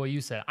opposite of what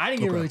you said. I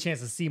didn't get really a chance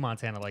to see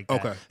Montana like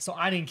that, so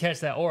I didn't catch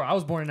that aura. I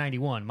was born in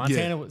 '91.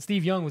 Montana,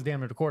 Steve Young was damn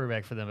near the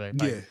quarterback for them.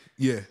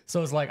 Yeah.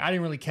 So it's like I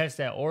didn't really catch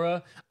that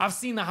aura. I've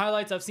seen the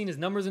highlights. I've seen his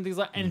numbers and things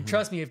like. And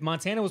trust me, if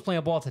Montana was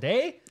playing ball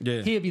today,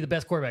 he'd be the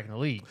best quarterback in the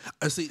league.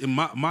 I see.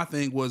 My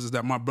thing is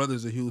that my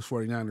brother's a huge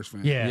 49ers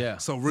fan. Yeah.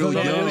 So real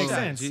young. That makes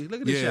sense.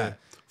 Look at this shot.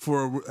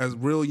 As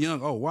real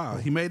young. Oh wow,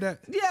 he made that.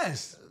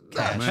 Yes.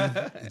 Oh,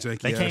 man. They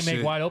can't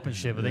make wide open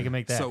shit, but they can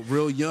make that. So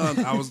real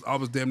young, I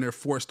was damn near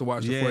forced to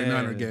watch the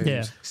 49er games.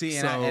 Yeah. See,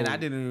 and I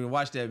didn't even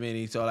watch that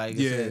many. So like, I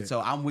said,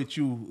 so I'm with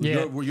you.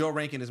 Your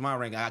ranking is my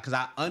ranking because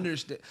I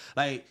understand.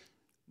 Like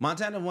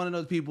Montana, one of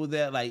those people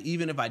that like,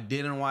 even if I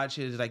didn't watch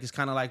it, it's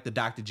kind of like the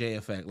Dr. J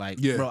effect.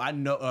 Like, bro, I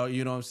know,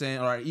 you know what I'm saying,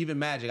 or even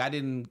Magic. I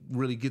didn't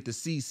really get to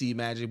see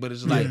Magic, but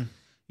it's like.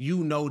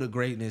 You know the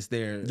greatness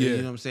there. You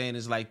know what I'm saying?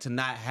 It's like to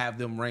not have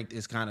them ranked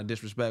is kind of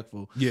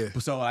disrespectful. Yeah.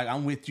 So like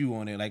I'm with you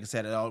on it. Like I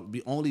said,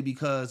 only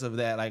because of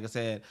that. Like I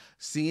said,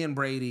 seeing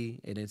Brady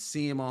and then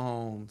seeing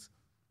Mahomes,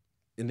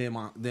 and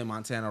then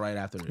Montana right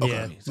after it.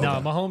 Yeah. So,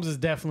 Mahomes has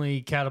definitely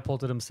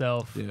catapulted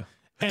himself. Yeah.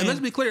 And let's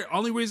be clear.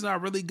 Only reason I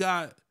really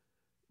got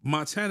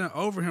Montana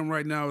over him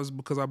right now is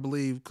because I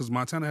believe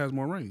Montana has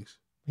more rings.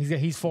 He's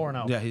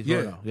 4-0. Yeah, he's 4-0.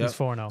 Yep. He's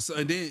 4-0. So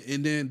and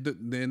then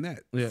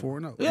that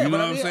 4-0. Yeah, you know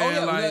what I'm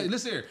saying? Like,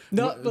 listen here.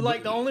 No, but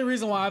like the only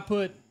reason why I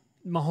put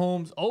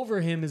Mahomes over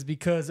him is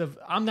because of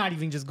I'm not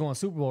even just going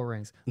Super Bowl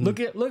rings. Look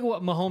at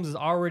what Mahomes has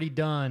already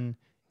done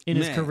in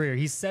his career.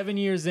 He's 7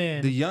 years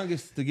in. The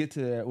youngest to get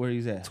to where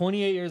he's at.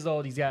 28 years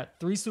old. He's got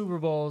 3 Super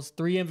Bowls,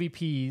 3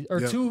 MVPs, or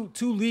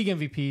two league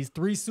MVPs,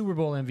 3 Super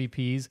Bowl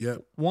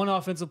MVPs, 1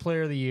 Offensive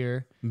Player of the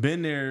Year.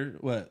 Been there,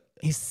 what?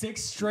 He's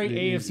 6 straight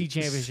AFC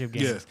Championship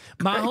games.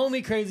 Yeah. My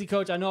homie Crazy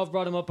Coach, I know I've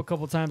brought him up a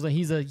couple times. Like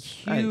he's a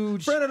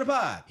huge friend of the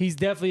pod. He's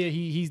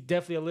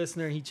definitely a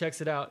listener. He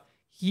checks it out.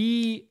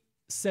 He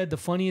said the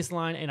funniest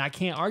line, and I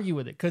can't argue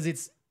with it because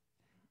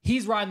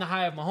he's riding the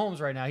high of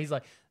Mahomes right now. He's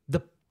like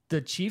the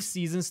Chiefs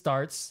season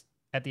starts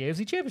at the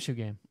AFC Championship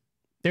game.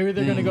 They're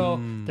either gonna go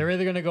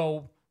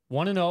 1-0,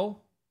 1-1,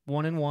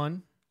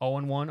 0-1,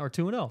 or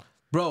 2-0.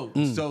 Bro,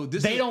 so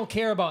they don't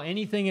care about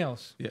anything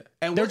else. Yeah,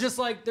 and they're just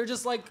like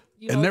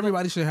you know, and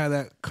everybody should have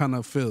that kind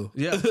of feel.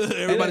 Yeah,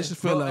 everybody should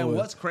feel that way. And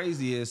what's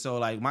crazy is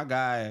like my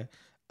guy,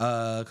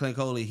 Clint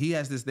Coley, he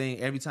has this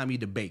thing every time he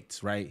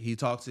debates, right? He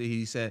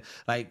said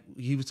like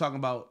he was talking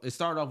about. It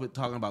started off with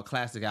talking about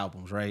classic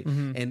albums, right?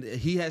 And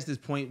he has this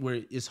point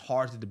where it's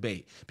hard to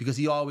debate because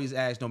he always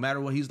asks, no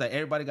matter what, he's like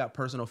everybody got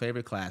personal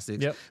favorite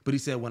classics. Yep. But he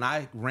said when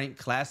I rank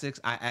classics,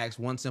 I ask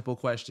one simple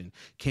question: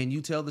 can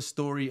you tell the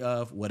story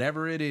of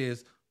whatever it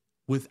is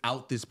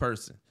without this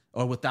person?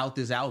 Or without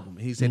this album.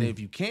 He said if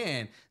you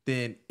can,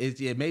 then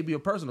it may be a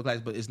personal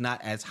classic, but it's not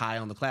as high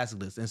on the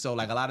classic list. And so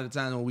like a lot of the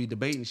times when we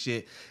debating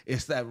shit,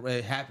 it's that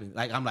it happens.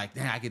 Like I'm like,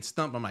 damn, I get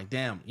stumped. I'm like,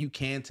 damn, you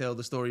can't tell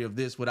the story of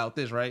this without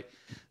this, right?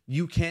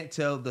 You can't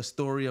tell the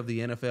story of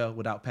the NFL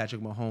without Patrick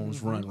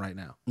Mahomes' run right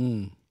now.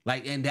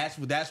 Like, and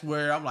that's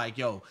where I'm like,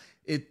 yo,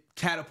 it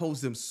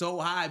catapults him so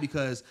high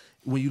because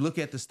when you look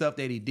at the stuff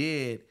that he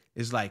did,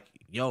 it's like,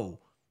 yo,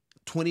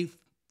 20,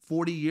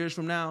 40 years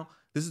from now,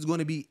 this is going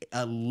to be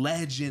a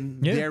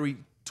legendary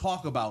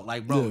talk about.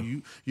 Like, bro,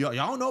 y'all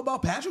don't know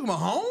about Patrick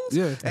Mahomes?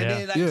 Yeah.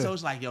 And then so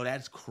it's like, yo,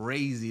 that's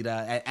crazy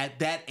at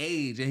that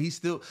age. And he's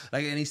still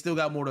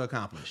got more to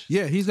accomplish.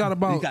 Yeah, he's got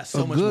about he's got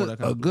so much more to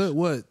accomplish. A good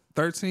what?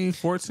 13,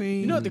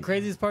 14. You know what the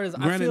craziest part is?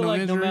 I feel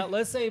like no matter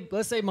let's say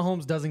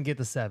Mahomes doesn't get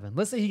to 7.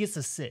 Let's say he gets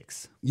to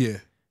 6. Yeah.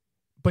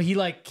 But he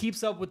like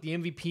keeps up with the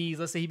MVPs.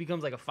 Let's say he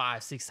becomes like a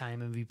 5-6 time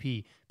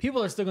MVP.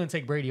 People are still going to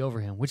take Brady over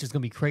him, which is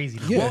going to be crazy.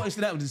 Yeah. Well, it's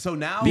that. So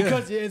now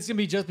because it's going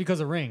to be just because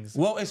of rings.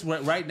 Well, it's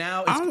right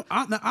now. I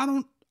don't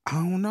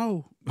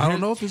know. I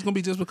don't know if it's going to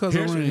be just because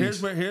of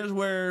rings. Here's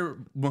where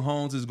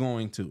Mahomes is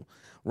going to.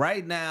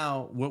 Right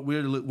now, what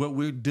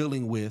we're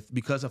dealing with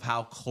because of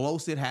how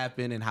close it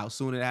happened and how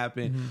soon it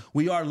happened,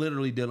 we are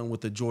literally dealing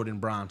with the Jordan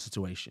Brown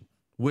situation,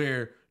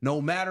 where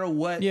no matter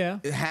what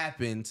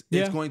happens,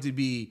 it's going to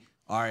be.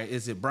 All right,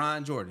 is it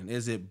Brian Jordan?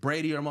 Is it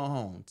Brady or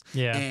Mahomes?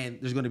 Yeah. And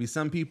there's going to be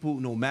some people,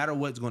 no matter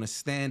what, is going to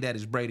stand at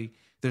is Brady.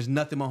 There's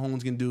nothing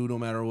Mahomes can do no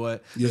matter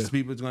what. Yeah. There's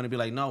people that's going to be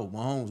like, no,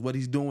 Mahomes, what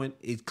he's doing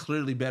is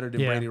clearly better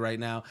than Brady right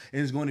now.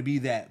 And it's going to be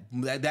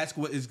that's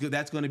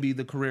going to be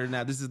the career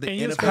now. This is the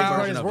NFL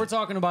version of it. We're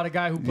talking about a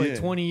guy who played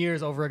 20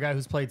 years over a guy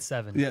who's played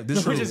 7. Yeah,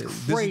 which is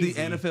crazy. This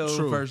is the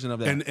NFL version of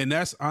that. And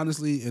that's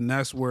honestly,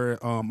 that's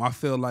where I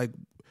feel like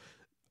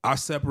I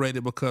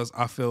separated because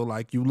I feel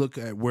like you look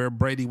at where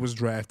Brady was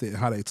drafted and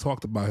how they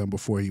talked about him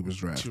before he was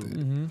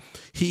drafted.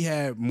 He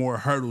had more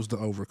hurdles to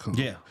overcome.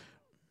 Yeah.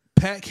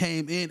 Pat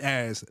came in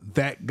as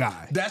that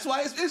guy. That's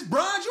why it's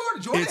Brian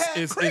Jordan. Jordan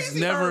had crazy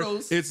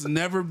hurdles. It's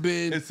never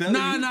been.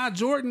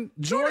 Jordan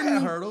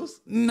had hurdles.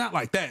 Not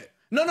like that.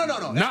 No.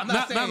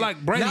 Not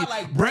like Brady. Not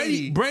like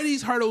Brady.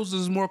 Brady's hurdles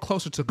is more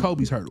closer to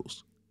Kobe's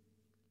hurdles.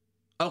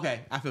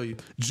 Okay, I feel you.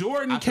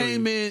 Jordan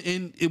came in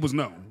and it was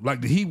known.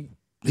 Like he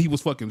he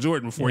was fucking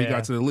Jordan before he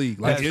got to the league.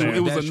 Like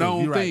it was a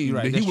known thing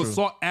that he was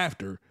sought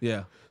after.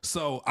 Yeah.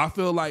 So I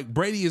feel like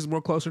Brady is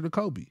more closer to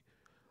Kobe.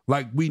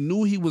 Like we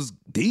knew he was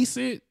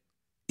decent.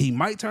 He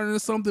might turn into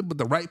something, but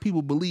the right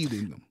people believed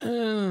in him.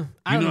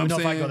 I don't even know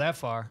if I go that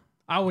far.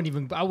 I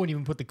wouldn't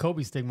even put the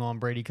Kobe stigma on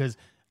Brady because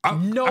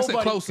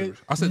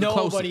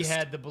nobody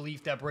had the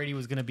belief that Brady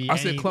was going to be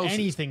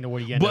anything to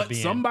what he ended up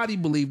being. But somebody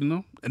believed in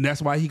him, and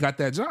that's why he got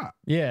that job.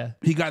 Yeah.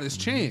 He got his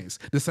chance.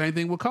 The same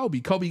thing with Kobe.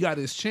 Kobe got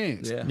his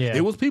chance. Yeah. It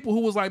was people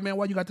who was like, man,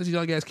 why you got this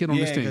young ass kid on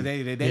this team?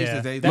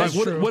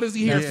 What is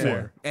he here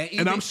for?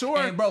 And I'm sure,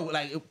 and bro,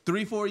 like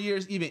 3-4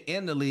 years even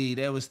in the league,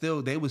 they was still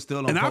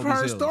on. And I've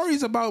heard heels.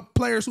 Stories about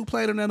players who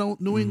played on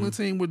that New England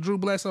team with Drew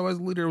Bledsoe as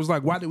the leader. It was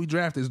like, why did we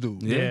draft this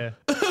dude? Yeah.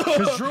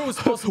 Because Drew was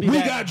supposed to be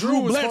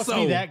Drew was supposed to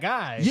be that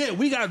guy. Yeah,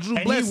 we got Drew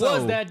Bledsoe. And he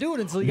was that dude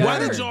until he got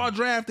hurt. Why did y'all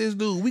draft this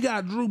dude? We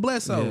got Drew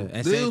Bledsoe.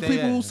 Yeah. There's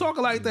people who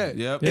talking like that.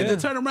 Yep. And then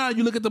turn around,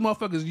 you look at the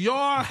motherfuckers.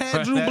 Y'all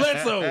had Drew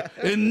Bledsoe,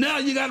 and now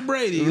you got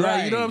Brady. Right.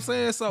 Like, you know what I'm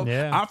saying? So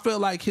I feel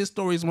like his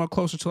story is more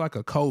closer to like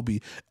a Kobe.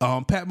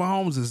 Pat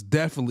Mahomes is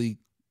definitely.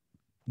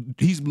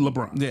 He's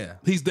LeBron. Yeah.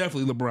 He's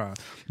definitely LeBron.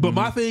 But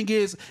my thing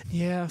is,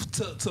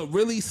 to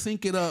really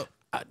sync it up.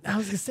 I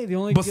was gonna say the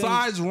only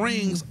besides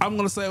rings, I'm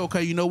gonna say,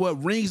 okay, you know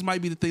what? Rings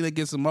might be the thing that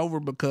gets him over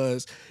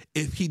because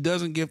if he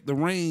doesn't get the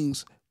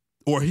rings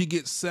or he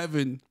gets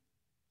 7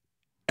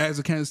 as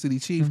a Kansas City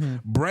Chief,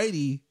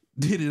 Brady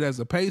did it as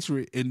a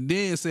Patriot and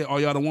then said, oh,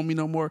 y'all don't want me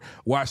no more?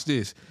 Watch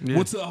this.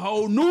 Went to a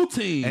whole new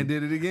team. And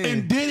did it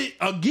again.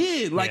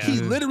 Like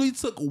he literally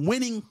took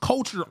winning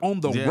culture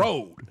on the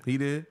road. He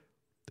did.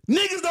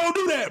 Niggas don't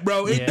do that,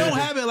 bro. It don't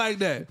happen like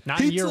that.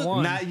 Not year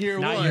one.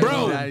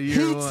 Bro, he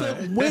took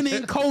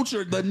winning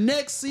culture the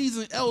next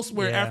season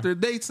elsewhere after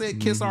they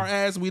said, kiss our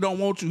ass, we don't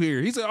want you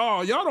here. He said,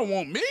 oh, y'all don't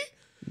want me?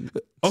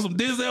 Oh, some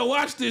Denzel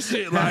watch this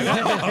shit. Like,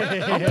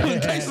 I'm putting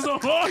cases on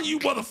all you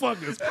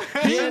motherfuckers.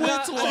 He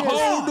went to a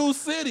whole new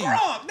city.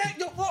 I'm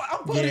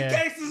putting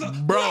cases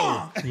on.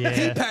 Bro,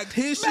 he packed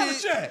his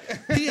shit.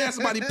 He had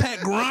somebody pack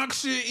Gronk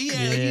shit.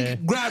 He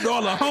grabbed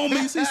all the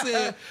homies. He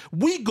said,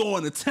 we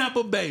going to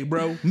Tampa Bay,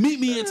 bro. Meet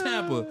me in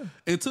Tampa.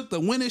 And took the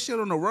winning shit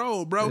on the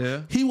road, bro.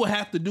 Yeah. He will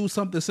have to do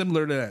something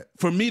similar to that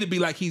for me to be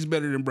like he's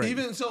better than Brady.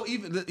 Even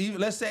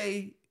let's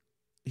say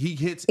he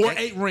hits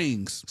 8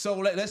 rings. So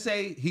let's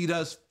say he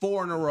does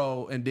 4 in a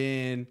row and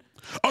then.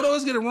 Oh no,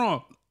 let's get it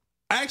wrong.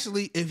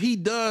 Actually, if he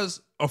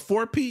does a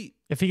 4-peat.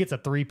 If he gets a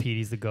 3-peat,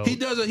 he's the GOAT. He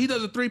does a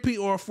 3-peat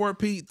or a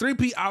 4-peat.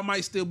 3-peat, I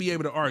might still be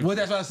able to argue. Well,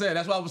 that's what I said.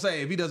 That's what I was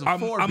saying. If he does a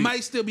 4-peat, I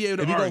might still be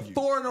able to argue. If he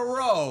goes 4 in a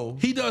row.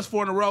 He does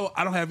 4 in a row,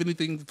 I don't have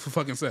anything to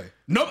fucking say.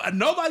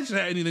 Nobody should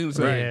have anything to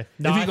say. Right.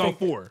 No, if he goes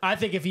 4. I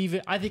think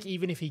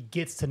even if he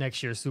gets to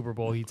next year's Super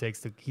Bowl, he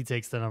takes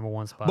the number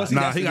 1 spot. But see,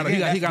 he got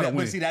to win.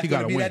 But see, that's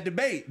going to be that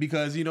debate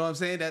because you know what I'm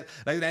saying.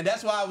 And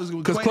that's why I was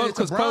equating it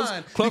to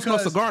Bron. Close no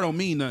cigar don't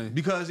mean nothing.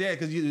 Because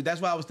that's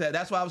why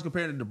I was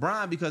comparing it to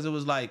Bron because it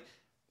was like.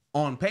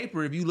 On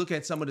paper, if you look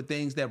at some of the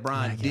things that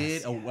Bron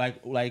did,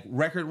 like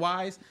record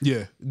wise,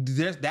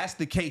 that's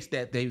the case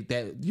that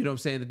you know what I'm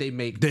saying that they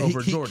make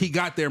over Jordan. He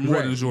got there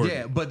more than Jordan.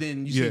 Yeah, but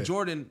then you see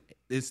Jordan,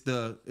 it's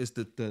the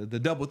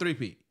double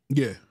 3-peat.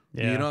 Yeah.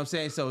 You know what I'm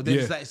saying? So then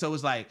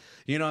it's like,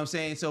 you know what I'm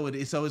saying? So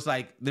it's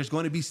like there's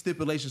going to be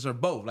stipulations for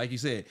both. Like you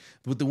said,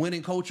 with the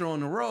winning culture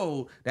on the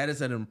road, that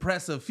is an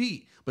impressive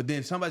feat. But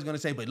then somebody's going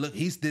to say, but look,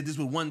 he did this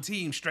with one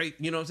team straight.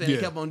 You know what I'm saying? He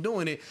kept on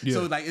doing it.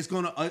 So like it's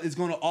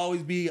gonna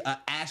always be an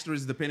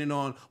asterisk depending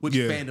on which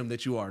fandom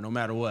that you are, no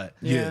matter what.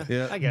 Yeah.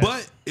 I guess.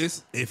 But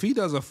if he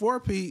does a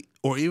 4-peat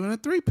or even a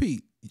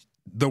 3-peat,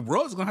 the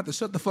world's gonna have to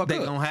shut the fuck up.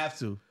 They're gonna have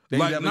to.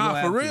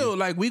 For real.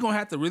 Like we gonna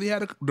have to really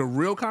have the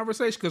real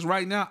conversation because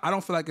right now I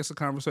don't feel like it's a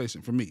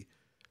conversation for me.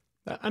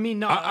 I mean,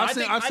 no, I've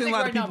seen a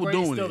lot of people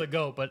doing it. Still the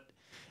GOAT, but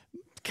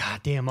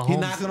goddamn, Mahomes. He's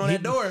knocking on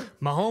that door.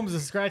 Mahomes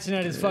is scratching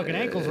at his fucking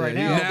ankles right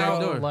now,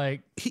 bro.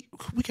 Like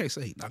we can't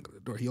say he's knocking on the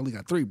door. He only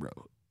got 3, bro.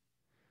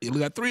 He only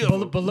got 3 of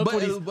them. But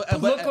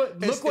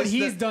look what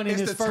he's done in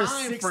his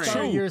first 6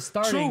 years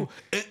starting. True.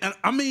 And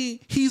I mean,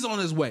 he's on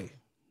his way.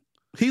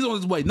 He's on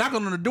his way.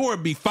 Knocking on the door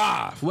would be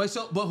 5. Wait,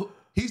 but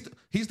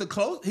he's the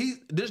close.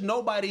 There's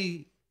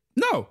nobody.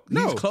 No,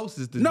 he's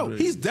closest.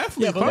 He's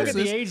definitely closest.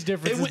 Look at the age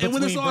difference. And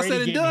when it's all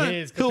said and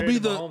done,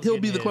 he'll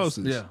be the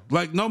closest. Yeah,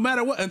 like no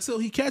matter what, until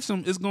he catch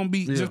him, it's gonna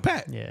be just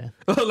Pat. Yeah,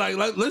 like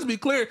let's be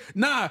clear.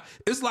 Nah,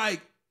 it's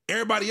like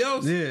everybody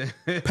else. Yeah,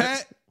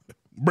 Pat.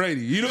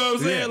 Brady, you know what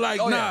I'm saying? Like,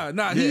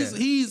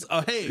 he's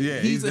ahead. Yeah,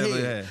 he's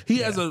ahead. He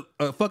has a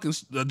fucking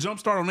jump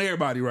start on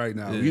everybody right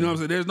now. You know what I'm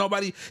saying? There's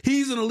nobody.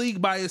 He's in the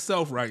league by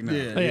himself right now.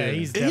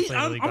 He's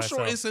definitely. I'm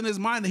sure it's in his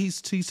mind that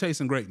he's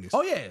chasing greatness.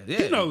 Oh yeah.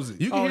 He knows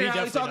it. You can hear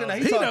how he's talking.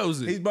 He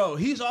knows it.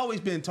 He's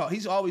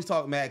always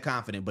talked mad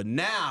confident, but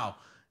now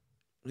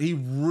He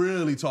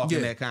really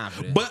talking that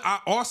confidence. But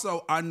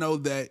I know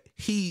that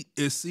he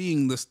is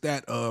seeing the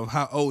stat of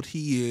how old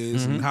he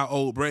is and how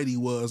old Brady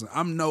was.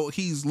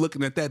 He's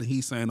looking at that and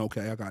he's saying,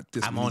 okay, I got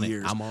this many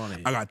years. I'm on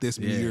it. I got this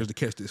many years to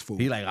catch this fool.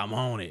 He like, I'm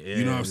on it. Yeah,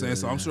 you know what I'm saying?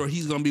 So I'm sure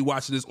he's gonna be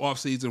watching this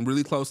offseason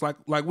really close like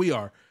we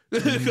are.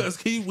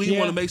 Because we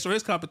want to make sure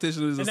his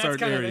competition is a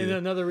certain area. And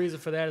another reason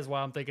for that is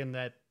why I'm thinking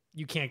that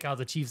you can't count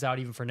the Chiefs out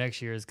even for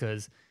next year is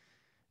because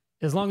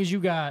as long as you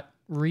got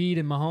Reed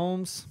and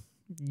Mahomes,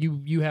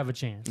 you have a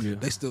chance. Yeah.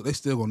 They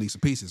still gonna need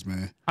some pieces,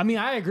 man. I mean,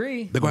 I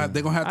agree. They're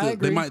gonna have to.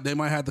 They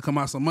might have to come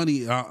out some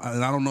money, and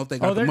I don't know if they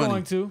got the money.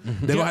 Going to.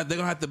 They're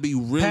gonna have to be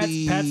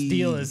really.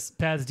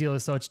 Pat's deal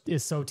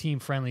is so team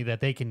friendly that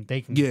they can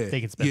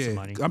spend some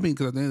money. I mean,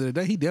 because at the end of the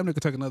day, he damn near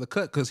could take another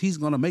cut because he's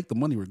gonna make the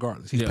money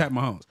regardless. He's Pat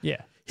Mahomes.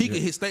 Yeah. He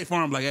could hit State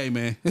Farm like, hey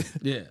man,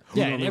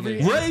 and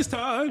raise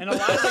time. And a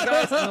lot of the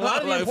guys,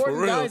 the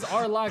important guys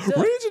are locked up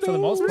for the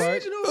most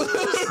part.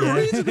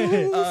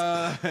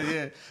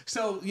 Regional.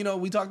 So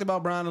we talked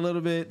about Brian a little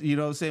bit.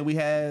 Saying we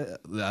had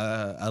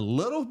a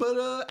little bit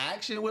of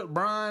action with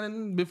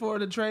Brian before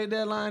the trade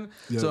deadline.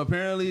 Yep. So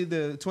apparently,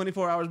 the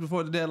 24 hours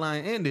before the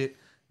deadline ended,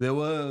 there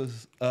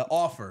was an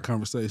offer.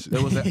 Conversation.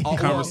 There was a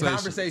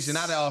conversation,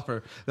 not an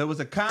offer. There was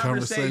a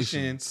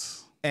conversation.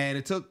 And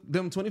it took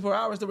them 24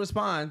 hours to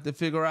respond to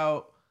figure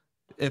out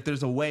if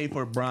there's a way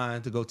for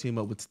Brian to go team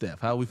up with Steph.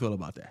 How we feel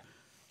about that?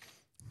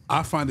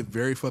 I find it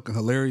very fucking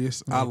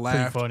hilarious. I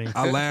laughed. Funny.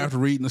 I laughed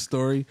reading the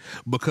story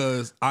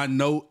because I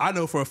know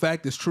for a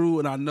fact it's true,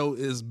 and I know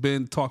it's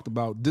been talked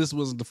about. This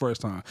wasn't the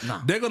first time.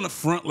 Nah. They're gonna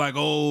front like,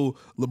 oh,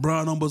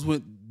 LeBron almost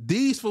went.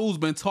 These fools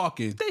been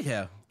talking. They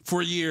have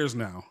for years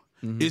now.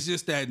 Mm-hmm. It's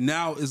just that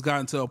now it's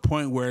gotten to a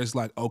point where it's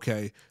like,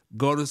 okay,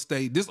 Golden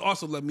State. This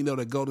also let me know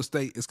that Golden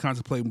State is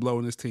contemplating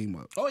blowing this team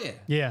up. Oh yeah,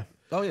 yeah,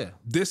 oh yeah.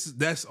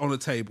 That's on the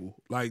table.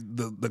 Like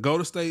the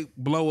Golden State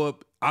blow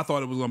up. I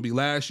thought it was gonna be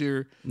last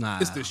year. Nah,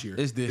 it's this year.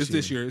 It's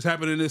this year. It's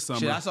happening this summer.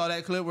 Shit, I saw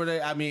that clip where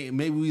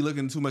maybe we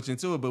looking too much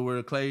into it, but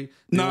where Clay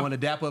want to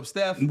dap up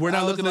Steph. We're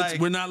not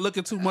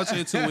looking too much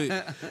into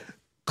it.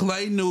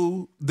 Clay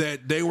knew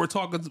that they were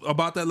talking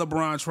about that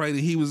LeBron trade, and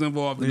he was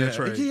involved in that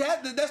trade.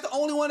 That's the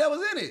only one that was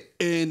in it.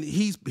 And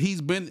he's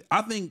been.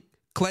 I think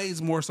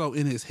Clay's more so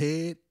in his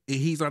head, and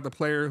he's not the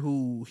player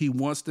who he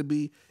wants to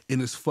be,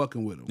 and is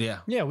fucking with him.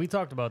 Yeah, we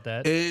talked about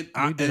that. And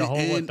we did a whole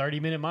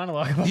 30-minute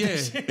monologue about that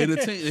shit. And the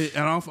team,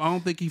 and I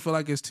don't think he feel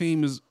like his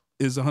team is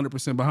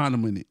 100% behind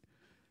him in it.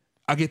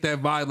 I get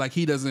that vibe like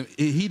he doesn't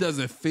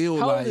feel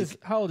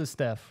how old is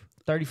Steph?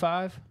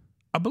 35.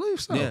 I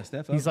believe so. Yeah,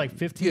 Steph. He's like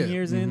 15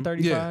 years in,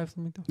 35,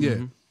 something like that.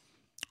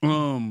 Yeah.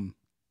 Mm-hmm.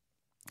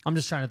 I'm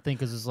just trying to think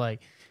because it's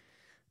like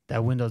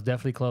that window's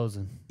definitely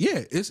closing.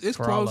 Yeah, it's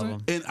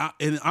closing.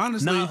 And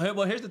honestly,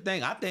 well, here's the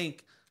thing. I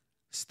think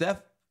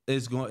Steph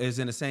is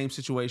in the same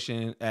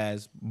situation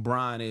as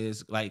Brian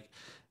is, like.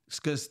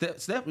 Because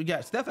Steph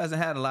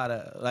hasn't had a lot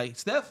of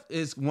Steph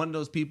is one of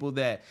those people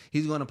that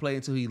he's going to play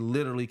until he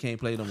literally can't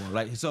play no more.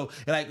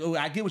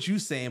 I get what you're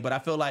saying, but I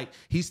feel like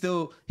he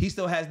still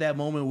has that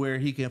moment where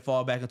he can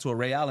fall back into a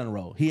Ray Allen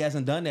role. He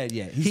hasn't done that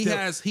yet. He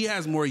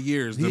has more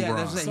years than Brian.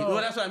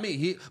 That's what I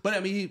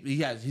mean.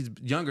 He's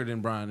younger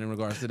than Brian in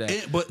regards to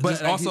that.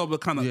 But also the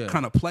kind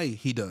of play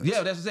he does.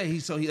 Yeah, that's what I'm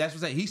saying. That's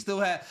what I'm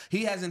saying.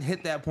 He hasn't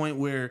hit that point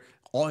where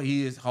all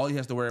he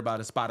has to worry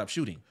about is spot up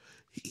shooting.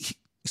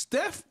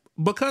 Steph.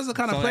 Because the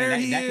kind of player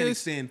he that is, can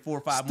extend 4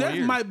 or 5 Steph more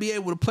years. might be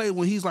able to play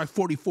when he's like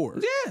 44.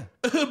 Yeah,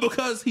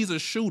 because he's a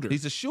shooter.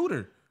 He's a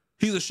shooter.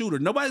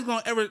 Nobody's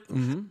gonna ever.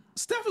 Mm-hmm.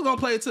 Steph is gonna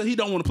play until he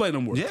don't want to play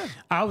no more. Yeah,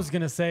 I was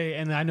gonna say,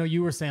 and I know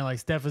you were saying like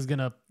Steph is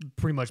gonna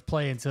pretty much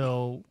play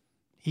until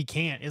he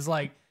can't. It's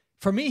like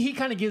for me, he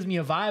kind of gives me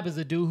a vibe as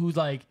a dude who's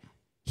like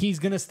he's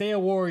gonna stay a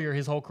Warrior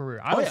his whole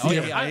career.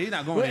 He's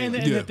not going. And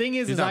the thing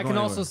is I can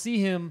also see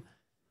him.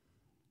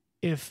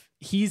 If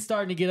he's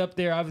starting to get up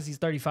there, obviously he's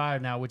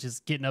 35 now, which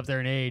is getting up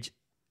there in age.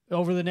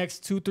 Over the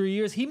next 2-3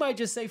 years, he might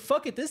just say,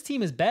 "Fuck it, this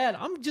team is bad.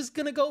 I'm just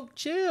gonna go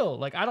chill.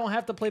 Like I don't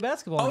have to play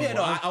basketball."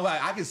 anymore.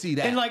 I can see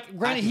that. And like,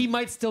 granted, he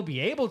might still be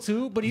able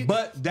to,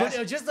 but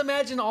just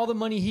imagine all the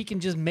money he can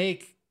just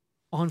make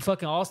on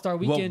fucking All-Star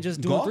Weekend, just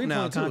doing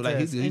 3-point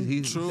contests. Like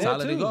he's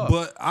solid at golf.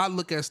 But I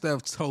look at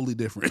Steph totally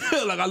different.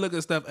 Like I look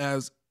at Steph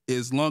as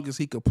long as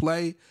he could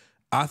play.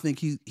 I think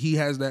he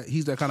has that.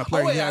 He's that kind of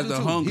player. He has the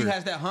hunger. He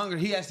has that hunger.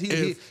 He has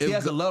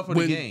a love for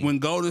the game. When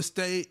Golden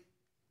State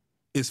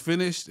is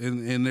finished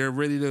and they're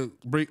ready to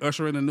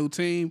usher in a new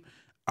team,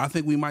 I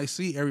think we might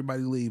see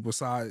everybody leave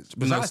besides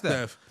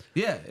Steph.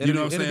 Yeah, you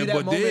know what I'm saying.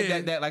 But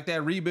moment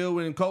that rebuild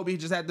when Kobe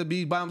just had to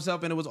be by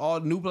himself and it was all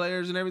new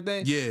players and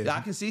everything. Yeah,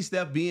 I can see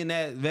Steph being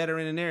that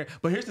veteran in there.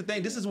 But here's the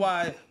thing. This is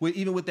why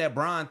even with that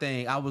Bron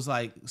thing, I was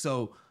like,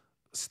 so.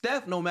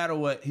 Steph, no matter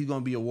what, he's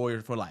going to be a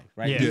Warrior for life,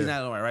 right? Yeah. He's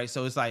not right?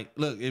 So it's like,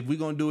 look, if we're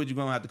going to do it, you're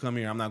going to have to come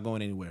here. I'm not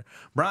going anywhere.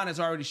 Bron has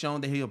already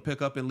shown that he'll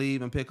pick up and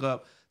leave and pick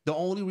up. The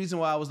only reason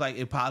why I was like,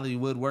 it probably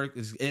would work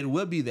is it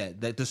would be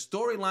that the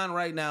storyline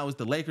right now is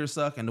the Lakers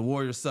suck and the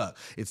Warriors suck.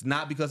 It's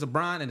not because of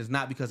Bron and it's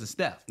not because of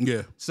Steph.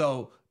 Yeah.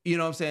 So You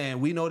know what I'm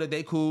saying? We know that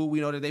they cool. We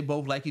know that they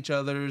both like each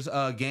other's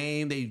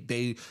game.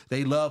 They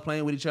love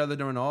playing with each other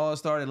during the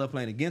All-Star. They love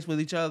playing against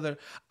with each other.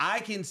 I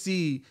can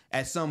see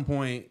at some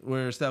point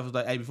where Steph was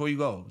like, "Hey, before you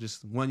go,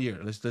 just 1 year.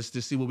 Let's just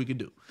see what we can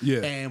do." Yeah.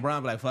 And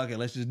Bron be like, "Fuck it,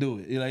 let's just do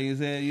it." Like you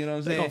said, you know what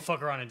I'm They're saying? gonna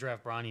fuck around and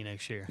draft Bronny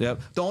next year.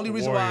 Yep. The only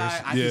reason Warriors.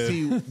 why I can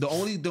see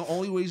the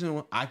only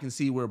reason I can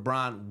see where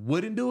Bron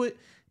wouldn't do it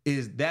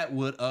is that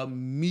would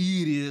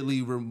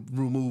immediately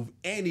remove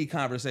any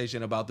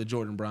conversation about the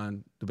Jordan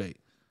Bron debate.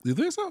 You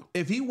think so?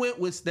 If he went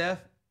with Steph,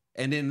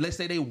 and then let's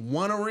say they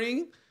won a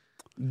ring,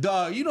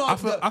 dog, you know, I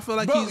feel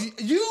like bro,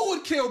 you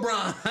would kill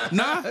Bron.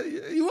 Nah,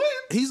 you would.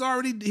 He's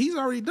already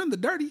done the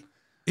dirty.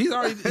 He's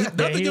already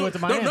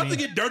nothing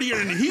get dirtier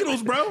than the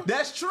Heatles, bro.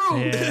 That's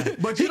true. Yeah.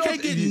 But he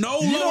can't get no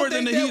lower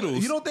than the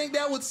Heatles. You don't think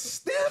that would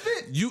stamp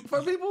it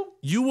for people?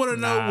 You want to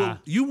know Nah.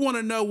 what you want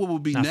to know what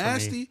would be Not for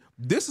nasty? me.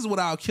 This is what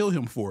I'll kill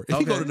him for. If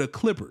he go to the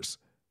Clippers,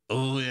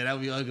 Oh yeah, that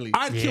would be ugly.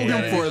 I'd kill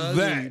him for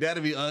that.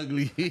 That'd be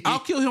ugly. I'll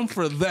kill him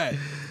for that.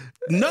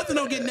 Nothing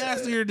don't get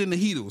nastier than the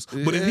Heatles.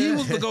 But if he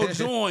was to go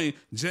join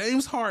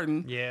James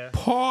Harden,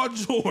 Paul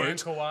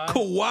George,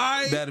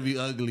 Kawhi, that'd be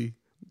ugly.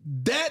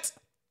 That's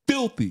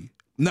filthy.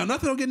 Now,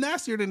 nothing will get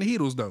nastier than the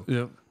Heatles, though.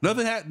 Yep.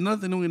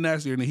 Nothing will get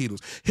nastier than the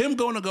Heatles. Him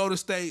going to go to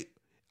state,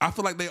 I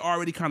feel like they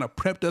already kind of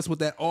prepped us with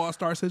that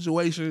all-star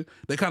situation.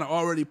 They kind of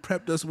already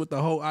prepped us with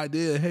the whole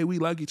idea, hey, we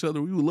like each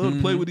other. We would love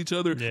to play with each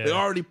other. Yeah. They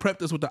already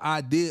prepped us with the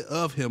idea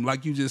of him.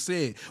 Like you just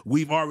said,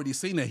 we've already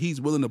seen that he's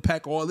willing to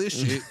pack all this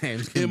shit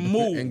and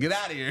move. And get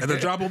out of here. At the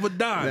drop of a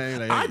dime.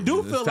 Like, I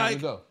do it's feel time to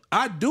go.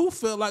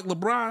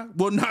 LeBron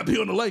will not be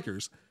on the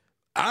Lakers.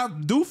 I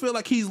do feel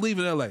like he's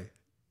leaving L.A.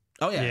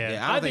 Oh yeah.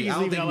 I don't think he's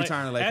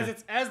retiring to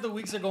Lakers. As the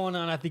weeks are going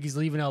on, I think he's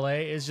leaving LA.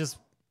 It's just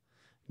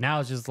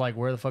now it's just like,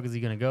 where the fuck is he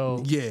gonna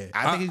go? Yeah.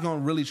 I think he's gonna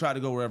really try to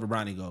go wherever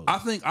Bronny goes.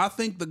 I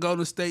think the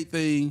Golden State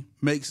thing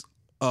makes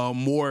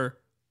more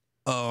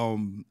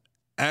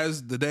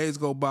as the days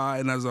go by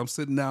and as I'm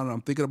sitting down and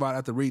I'm thinking about it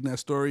after reading that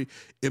story,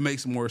 it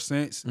makes more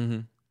sense.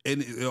 And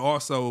it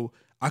also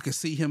I can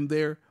see him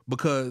there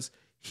because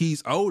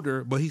he's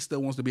older, but he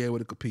still wants to be able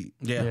to compete.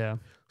 Yeah.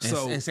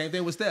 So and same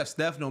thing with Steph.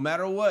 Steph, no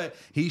matter what,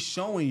 he's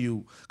showing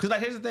you. Because like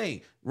here's the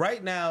thing.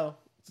 Right now,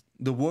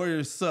 the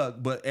Warriors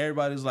suck, but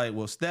everybody's like,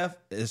 well, Steph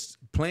is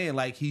playing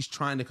like he's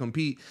trying to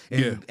compete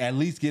and at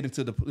least get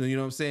into the, you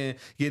know what I'm saying?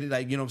 Get it,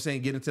 like, you know what I'm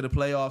saying? Get into the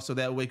playoffs so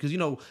that way. Because, you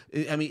know,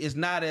 I mean, it's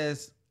not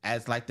as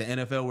like the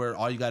NFL where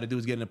all you got to do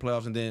is get in the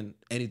playoffs and then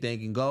anything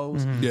can go.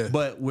 Yeah.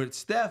 But with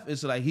Steph,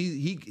 it's like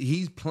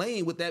he's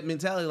playing with that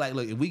mentality. Like,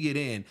 look, if we get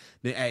in,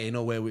 then hey, ain't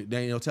no way, there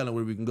ain't no telling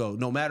where we can go.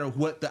 No matter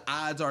what the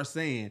odds are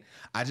saying,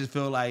 I just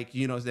feel like,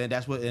 you know,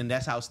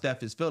 that's how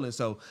Steph is feeling.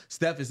 So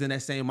Steph is in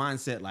that same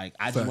mindset. Like,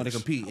 I just want to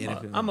compete.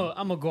 I'm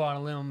gonna go out on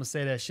a limb. I'm gonna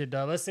say that shit,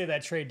 dog. Let's say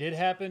that trade did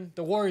happen.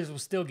 The Warriors were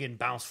still getting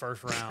bounced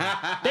first round.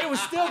 They were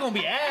still gonna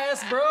be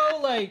ass,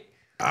 bro. Like.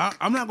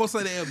 I'm not gonna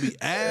say they'll be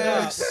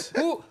ass.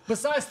 Who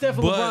besides Steph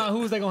and LeBron, who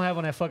was they gonna have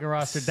on that fucking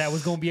roster that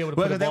was gonna be able to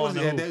put the ball in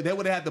the hoop? They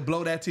would have had to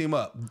blow that team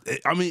up.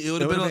 I mean, it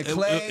would have been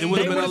Clay. It would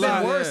have been a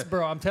lot worse,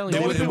 bro. I'm telling you,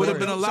 it would have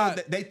been a lot.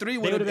 So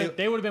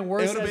they would have been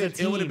worse as a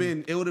team.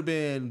 It would have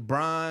been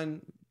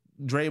Bron,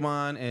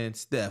 Draymond, and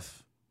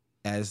Steph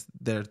as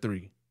their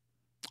three.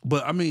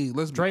 But I mean,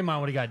 Draymond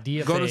would have got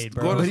DFA'd,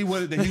 bro. But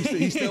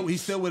he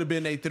still would have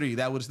been a three.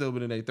 That would have still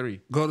been a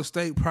three. Golden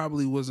State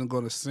probably wasn't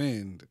going to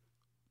send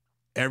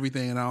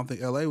everything, and I don't think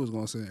LA was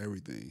going to send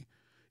everything.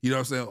 You know what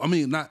I'm saying? I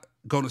mean, not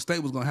Golden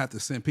State was going to have to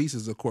send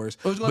pieces, of course,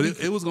 but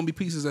it was going to be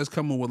pieces that's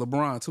coming with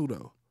LeBron too,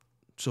 though.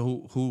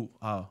 So who?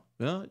 Oh,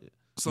 yeah.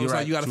 So it's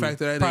like you got to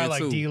factor that in probably like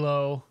too.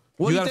 D'Lo.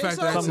 Well, you got to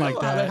factor that something like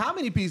that. I mean, how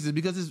many pieces?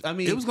 Because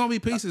it was going to be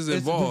pieces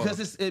involved.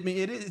 Because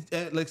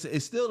it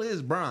still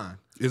is Bron.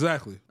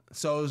 Exactly.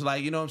 So it's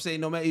like, you know what I'm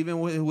saying? No matter, even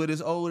with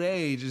his old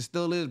age, it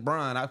still is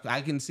Bron. I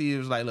can see it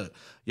was like, look,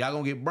 y'all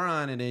gonna get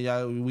Bron, and then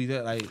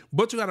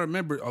But you gotta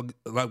remember,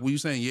 like when you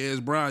saying it's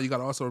Bron, you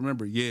gotta also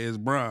remember it's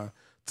Bron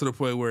to the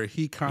point where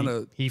he kind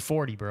of he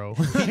 40, bro.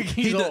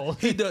 He's old.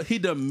 He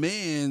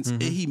demands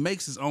and he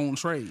makes his own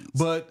trades.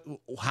 But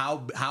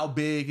how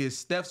big is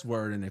Steph's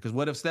word in there? Because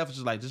what if Steph is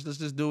just like, let's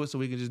just do it so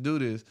we can just do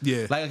this?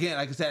 Yeah. Like again,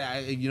 like I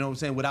said, you know what I'm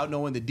saying, without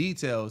knowing the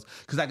details.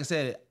 Because like I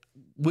said,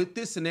 with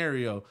this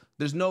scenario,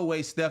 there's no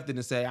way Steph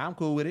didn't say, I'm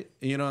cool with it.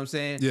 You know what I'm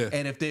saying? Yeah.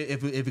 And if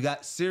it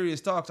got serious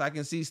talks, I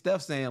can see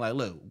Steph saying like,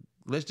 look,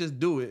 let's just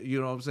do it.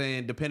 You know what I'm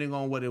saying? Depending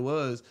on what it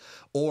was.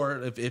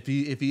 Or if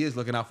he is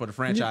looking out for the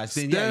franchise,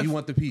 then Steph, you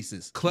want the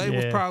pieces. Clay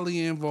was probably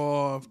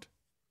involved.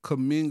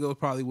 Kaminga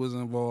probably was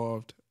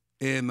involved.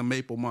 And the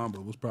Maple Mamba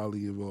was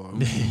probably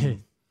involved.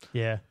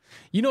 Yeah.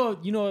 You know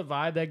what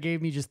vibe that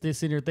gave me, just this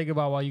sitting here thinking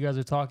about while you guys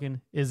are talking,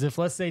 is if,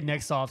 let's say,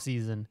 next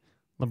offseason,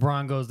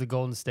 LeBron goes to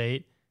Golden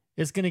State,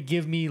 it's going to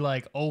give me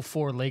like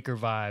 04 Laker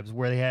vibes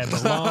where they had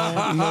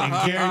Malone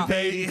and Gary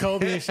Payton,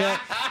 Kobe and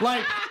Shaq.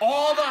 Like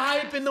all the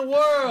hype in the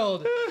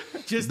world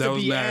just that to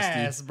was be nasty.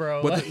 ass,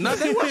 bro. But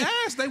they were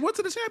ass. They went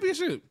to the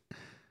championship.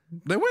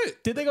 They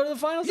went. Did they go to the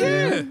finals?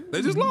 Yeah,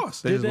 they just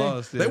lost. They just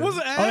lost. They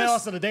wasn't ass. Oh, they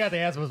also they got the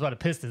ass was about the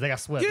Pistons. They got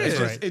swept. Yeah. That's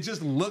right. It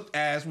just looked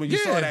ass when you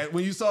saw that.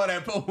 When you saw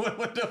that,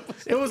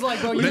 It was like,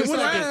 bro, you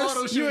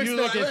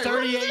expected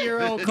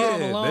 38-year-old Karl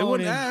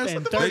Malone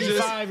and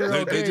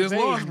 35-year-old They just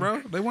lost, bro.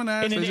 They won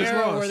ass. In an They just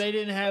era lost. where they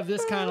didn't have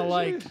this kind of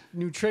like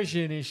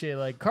nutrition and shit.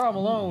 Like Karl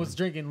Malone was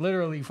drinking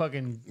literally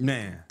fucking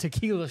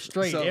tequila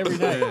straight every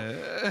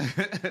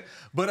night.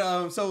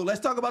 But so let's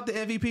talk about the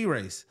MVP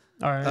race.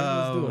 All right,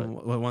 let's do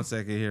it. Wait 1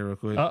 second here, real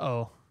quick.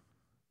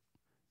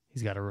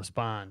 He's got to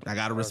respond. I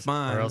got to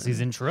respond, or else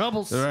he's in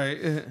trouble. All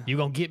right, you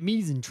gonna get me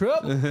in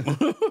trouble.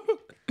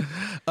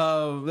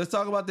 Let's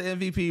talk about the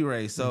MVP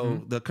race.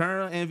 So the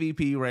current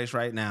MVP race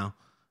right now,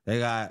 they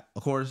got,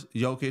 of course,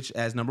 Jokic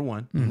as number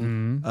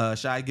 1,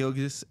 Shai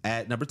Gilgeous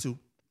at number 2,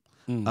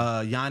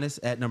 Giannis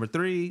at number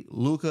 3,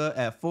 Luka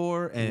at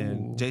 4,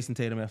 and Jason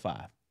Tatum at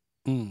 5.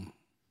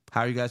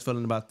 How are you guys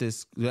feeling about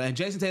this? And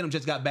Jason Tatum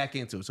just got back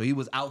into it, so he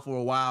was out for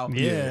a while.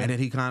 Yeah, and then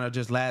he kind of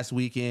just last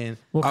weekend.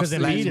 Well, because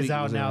Embiid is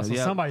out now, so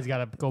somebody's got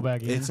to go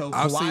back in. And so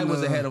Kawhi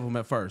was ahead of him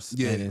at first.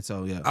 Yeah, and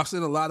so I've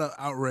seen a lot of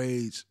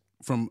outrage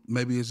from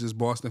maybe it's just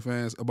Boston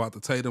fans about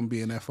the Tatum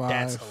being at 5.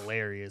 That's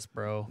hilarious,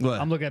 bro.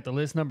 What? I'm looking at the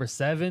list. Number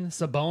 7,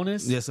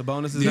 Sabonis. Yeah,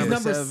 Sabonis is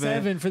number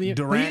 7 for the.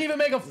 Durant. He didn't even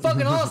make a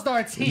fucking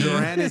All-Star team.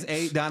 Durant is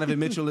 8. Donovan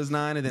Mitchell is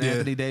 9, and then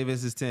Anthony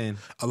Davis is 10.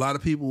 A lot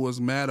of people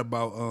was mad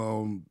about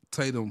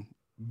Tatum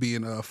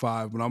being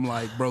 5, but I'm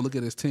like, bro, look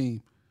at his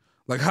team.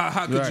 Like,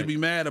 how could you be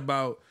mad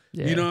about?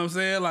 Yeah. You know what I'm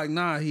saying? Like,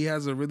 nah, he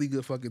has a really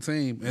good fucking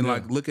team, and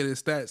like, look at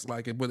his stats.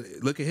 Like, but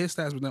look at his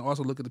stats, but then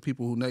also look at the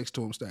people who next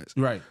to him stats.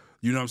 Right.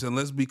 You know what I'm saying?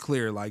 Let's be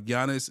clear. Like,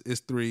 Giannis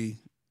is 3.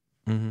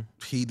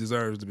 He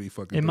deserves to be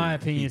fucking. In 3. my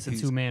opinion, it's a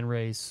 2-man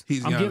race.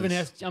 I'm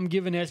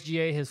giving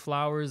SGA his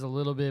flowers a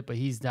little bit, but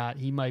he's not.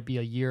 He might be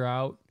a year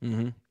out.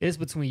 It's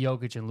between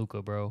Jokic and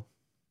Luka, bro.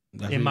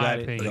 In my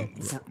opinion,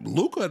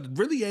 Luka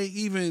really ain't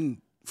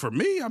even. For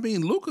me, I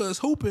mean, Luka is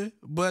hooping,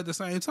 but at the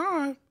same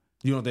time,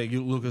 you don't think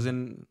Luka's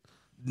in?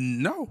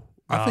 No,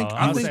 I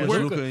think where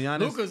Luka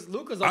and Giannis.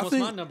 Luka's almost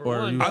my number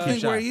 1. I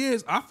think where he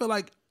is, I feel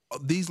like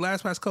these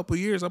past couple of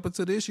years up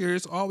until this year,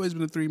 it's always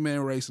been a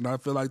 3-man race, and I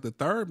feel like the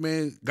third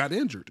man got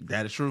injured.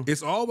 That is true.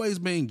 It's always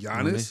been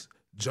Giannis,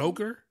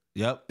 Joker,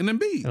 and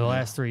Embiid. The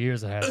last 3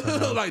 years, it has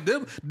been like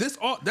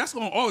that's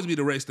gonna always be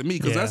the race to me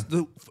because that's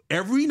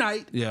every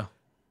night. Yeah.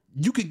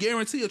 You can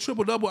guarantee a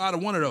triple-double out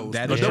of one of those.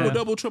 That a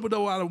double-double,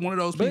 triple-double out of one of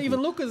those people. But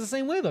even Luka's the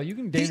same way, though. You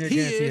can guarantee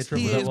a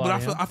triple-double out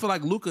of him. I feel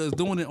like Luka is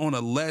doing it on a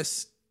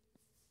less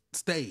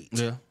stage.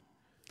 Yeah.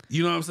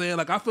 You know what I'm saying?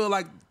 Like, I feel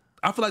like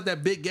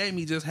that big game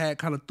he just had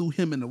kind of threw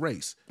him in the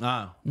race.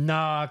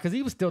 Nah, because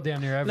he was still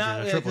down there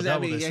averaging a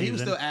triple-double this season. He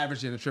was still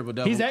averaging a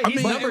triple-double. He's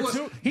number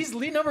 2. He's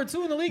lead number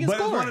 2 in the league in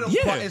scoring.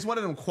 It's one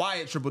of them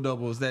quiet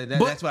triple-doubles.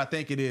 That's what I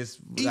think it is.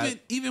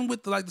 Even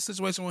with the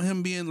situation with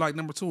him being like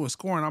number 2 in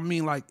scoring, I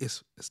mean, like,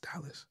 it's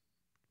Dallas.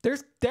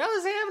 There's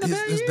Dallas having a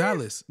bad year. It's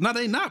Dallas. No,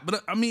 they not.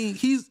 But I mean,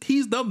 he's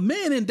the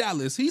man in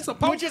Dallas. He's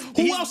supposed.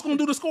 Who else gonna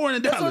do the scoring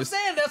in Dallas? That's what I'm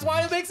saying. That's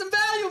why it makes him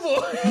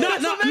valuable.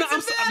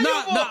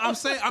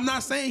 I'm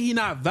not saying he's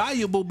not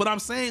valuable, but I'm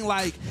saying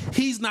like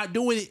he's not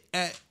doing it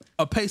at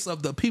a pace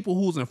of the people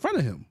who's in front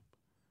of him.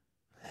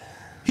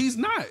 He's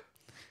not.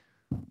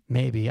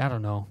 Maybe, I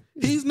don't know.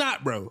 He's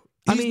not, bro.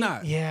 He's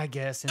not. Yeah, I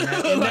guess.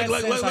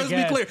 Let's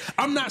be clear.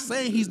 I'm not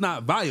saying he's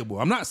not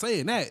valuable. I'm not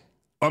saying that.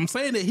 I'm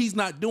saying that he's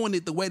not doing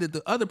it the way that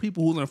the other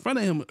people who's in front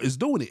of him is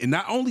doing it, and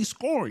not only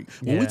scoring.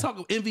 When we talk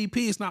of MVP,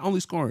 it's not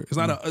only scoring. It's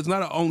not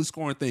an only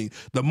scoring thing.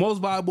 The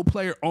most valuable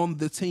player on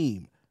the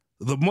team,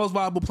 the most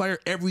valuable player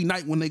every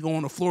night when they go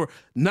on the floor.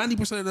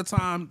 90% of the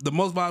time, the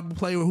most valuable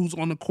player who's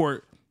on the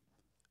court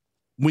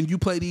when you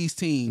play these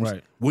teams.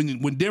 Right.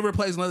 When Denver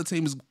plays another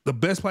team, is the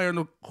best player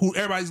who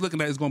everybody's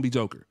looking at is going to be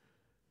Joker.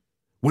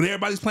 When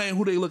everybody's playing,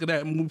 who they looking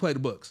at when we play the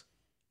Bucks?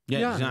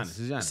 Yeah, it's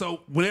Giannis.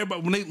 So when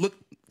they look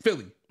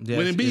Philly. Yeah,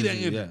 when Embiid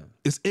ain't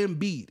it's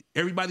Embiid.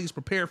 Everybody's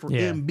prepared for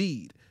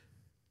Embiid.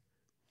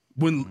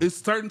 When it's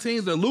certain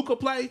teams that Luka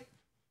play,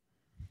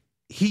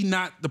 he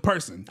not the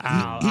person.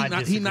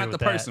 He not the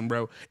person,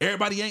 bro.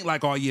 Everybody ain't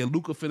like, oh yeah,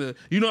 Luka finna.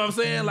 You know what I'm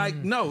saying? Like,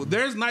 no.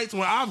 There's nights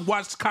when I've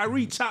watched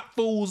Kyrie chop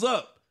fools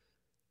up.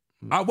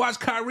 I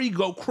watched Kyrie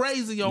go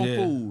crazy on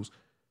fools.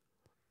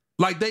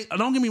 Like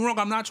don't get me wrong.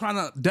 I'm not trying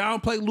to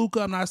downplay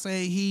Luka. I'm not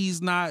saying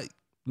he's not.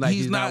 Like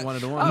he's not one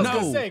of the ones. I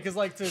was gonna say because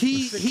like to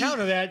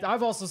counter that,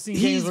 I've also seen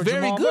games where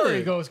Jamal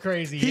Murray goes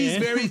crazy. He's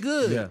very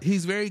good.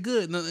 He's very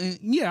good.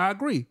 Yeah, I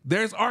agree.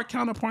 There's our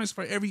counterpoints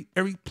for every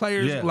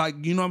player. Yeah.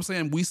 Like, you know what I'm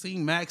saying? We've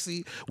seen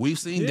Maxey, we've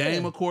seen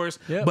Dame, of course.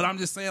 Yeah. But I'm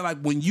just saying, like,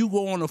 when you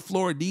go on the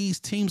floor, these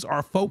teams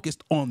are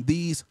focused on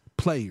these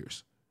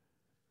players.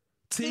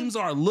 Teams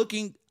are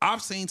looking.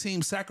 I've seen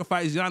teams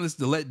sacrifice Giannis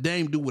to let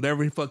Dame do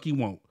whatever the fuck he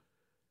want.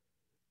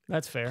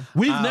 That's fair.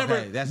 We've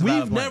never seen. That's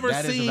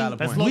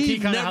low-key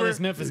kind of how this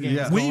Memphis game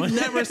is going. We've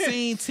never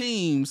seen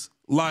teams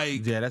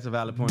like that's a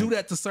valid point. Do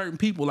that to certain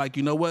people. Like,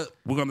 you know what?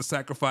 We're gonna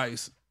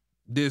sacrifice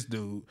this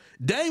dude.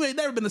 Dame ain't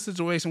never been in a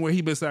situation where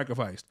he been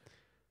sacrificed.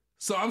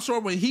 So I'm sure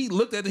when he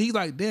looked at it, he's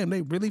like, damn,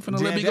 they really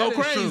finna let me go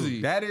crazy.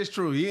 True. That is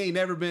true. He ain't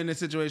never been in a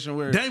situation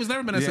where Dame's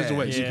never been in a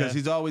situation. Because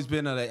he's always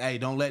been like, hey,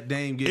 don't let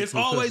Dame get It's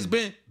always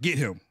been, get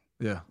him.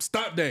 Yeah.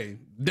 Stop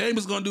Dame. Dame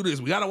is going to do this.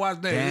 We got to watch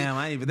Dame. Damn,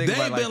 I ain't even think about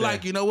it like that. They've been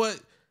like, you know what?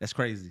 That's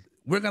crazy.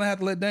 We're going to have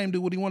to let Dame do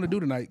what he want to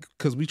do tonight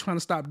because we trying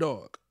to stop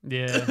dog.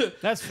 Yeah,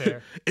 that's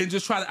fair. And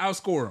just try to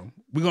outscore him.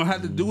 We're going to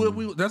have to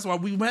do it. That's why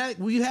we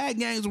had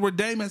games where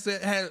Dame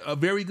had a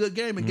very good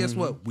game, and guess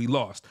what? We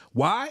lost.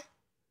 Why?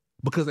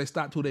 Because they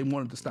stopped who they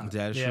wanted to stop.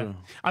 That's true.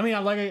 I mean,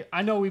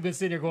 I know we've been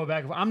sitting here going back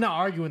and forth. I'm not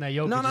arguing that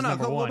Jokic is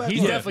number one.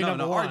 He's definitely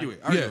number one. Argue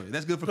it.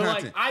 That's good for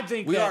content. I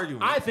think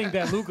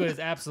that Luka is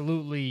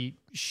absolutely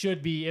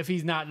should be, if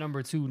he's not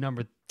number 2,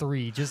 number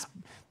 3. Just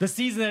the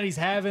season that he's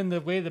having,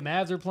 the way the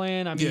Mavs are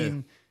playing. I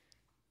mean,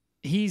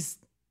 he's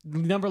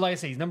number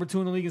 2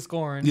 in the league in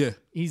scoring. Yeah.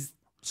 He's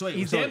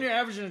damn near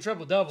averaging a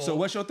triple-double. So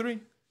what's your 3?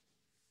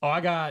 Oh, I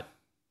got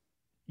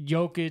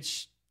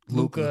Jokic,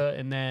 Luka,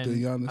 and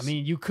then I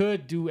mean, you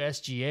could do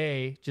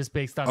SGA just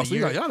based on the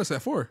year. You got Giannis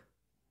at 4.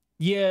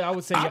 Yeah, I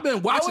would say. I've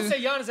been watching. I would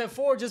say Giannis at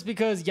 4 just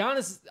because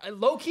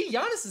low key,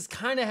 Giannis is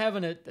kind of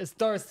having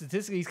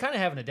statistically, he's kind of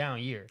having a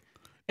down year,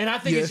 and I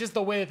think it's just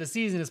the way that the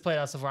season has played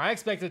out so far. I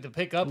expect it to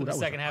pick up in the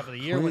second half of the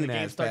year when the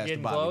games start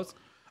getting close.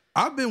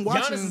 I've been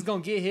watching. Giannis is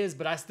gonna get his,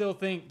 but I still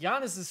think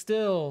Giannis is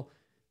still.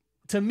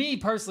 To me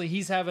personally,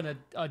 he's having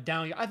a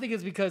down year. I think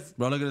it's because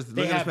look at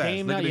they have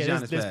Dame now. Yeah,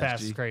 this pass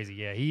G. is crazy.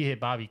 Yeah, he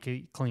hit Bobby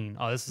clean.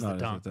 Oh, this is the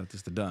dunk.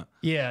 That's the dunk.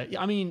 Yeah,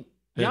 I mean,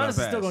 Giannis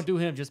is still going to do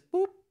him just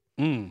boop.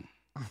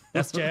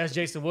 That's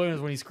Jason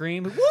Williams when he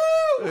screamed. Woo!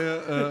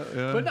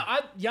 But no,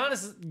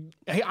 Giannis,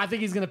 I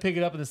think he's going to pick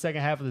it up in the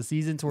second half of the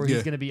season to where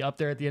he's going to be up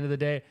there at the end of the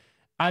day.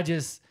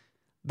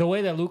 The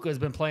way that Luka has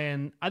been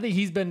playing, I think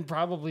he's been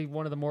probably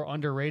one of the more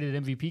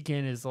underrated MVP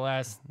candidates the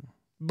last.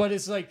 But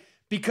it's like,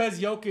 because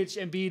Jokic,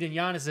 Embiid, and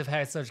Giannis have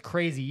had such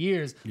crazy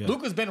years,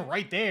 Luka's been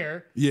right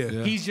there.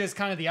 Yeah. He's just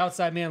kind of the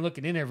outside man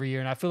looking in every year.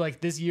 And I feel like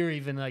this year,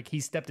 even like he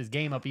stepped his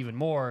game up even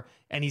more,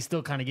 and he's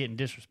still kind of getting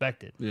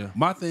disrespected. Yeah.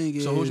 My thing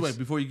is. So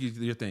before you get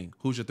your thing,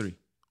 who's your 3?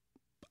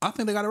 I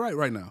think they got it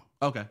right now.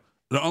 Okay.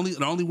 The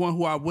only one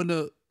who I wouldn't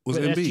have was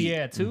Embiid.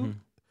 SGA 2? Mm-hmm.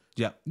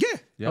 Yeah.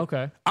 Yeah.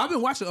 Okay. I've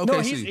been watching OKC.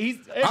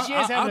 No,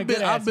 SGA's having a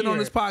good I've been year. on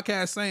this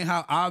podcast saying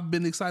how I've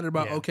been excited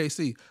about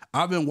OKC.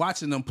 I've been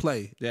watching them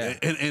play. Yeah.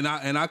 And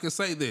I can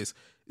say this.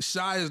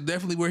 Shai is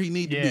definitely where he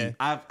need to be.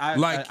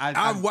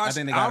 I've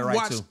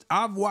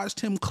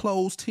watched him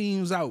close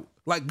teams out.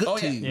 Like good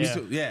teams. Me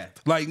too. Yeah.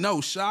 Like no,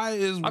 Shai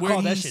is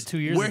where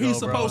he's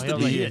supposed to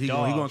be. He's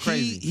going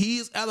crazy.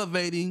 He's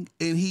elevating,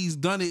 and he's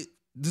done it.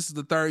 This is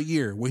the 3rd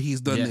year where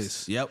he's done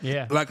this. Yep.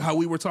 Yeah. Like how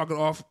we were talking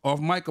off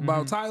mic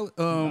about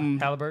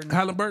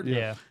Halliburton.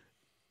 Yeah.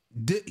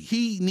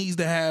 He needs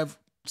to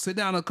sit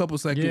down a couple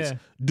seconds,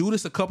 do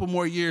this a couple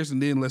more years,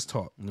 and then let's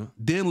talk.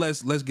 Then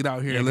let's get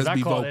out here and let's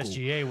be vocal.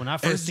 SGA when I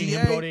first seen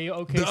him go to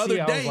OKC, the other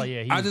day, I was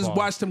like, I just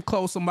watched him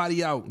close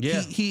somebody out.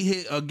 Yeah. He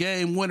hit a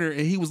game winner,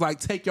 and he was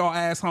like, "Take y'all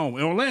ass home."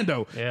 In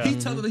Orlando,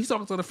 he's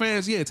talking to the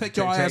fans, take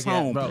y'all ass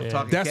home. Bro,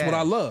 that's what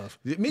I love.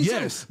 Me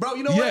too, bro.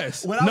 You know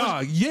what?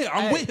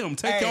 I'm with him.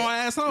 Take y'all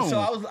ass home. So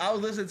I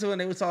was listening to it,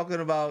 and they were talking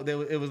about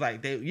it was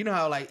like you know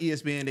how like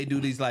ESPN they do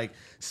these like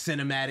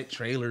cinematic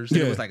trailers.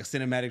 It was like a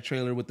cinematic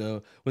trailer with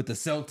the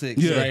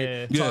Celtics,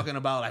 right? Talking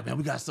about like, man,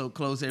 we got so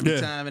close every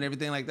time and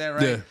everything like that,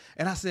 right? Yeah.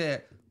 And I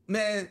said,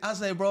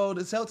 bro,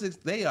 the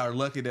Celtics, they are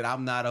lucky that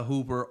I'm not a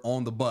hooper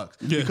on the Bucks.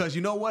 Yeah. Because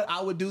you know what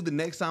I would do the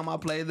next time I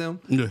play them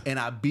and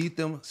I beat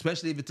them,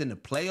 especially if it's in the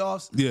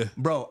playoffs? Yeah.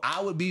 Bro,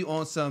 I would be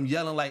on some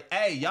yelling like,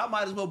 hey, y'all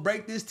might as well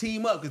break this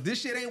team up because this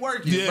shit ain't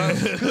working, bro.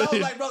 Because I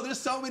was like, bro, there's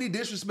so many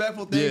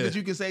disrespectful things that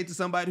you can say to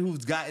somebody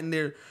who's gotten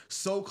there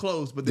so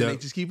close, but then they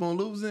just keep on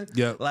losing.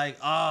 Yeah. Like,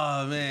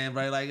 oh, man,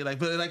 bro.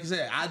 But like I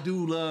said, I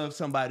do love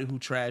somebody who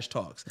trash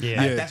talks.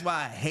 Yeah. That's why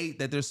I hate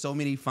that there's so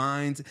many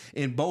fines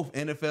in both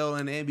NFL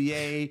and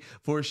NBA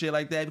for shit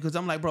like that, because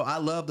I'm like, bro, I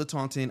love the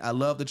taunting, I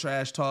love the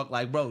trash talk,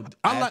 like, bro,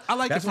 I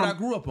like that's what I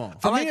grew up on.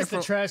 For me, it's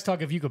the trash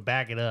talk if you could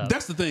back it up.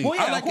 That's the thing. Well,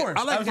 yeah, of course.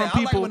 I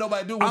like when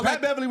nobody do. When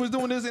Pat Beverly was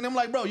doing this, and I'm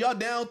like, bro, y'all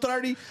down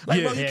 30,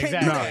 like, bro, you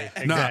can't do that.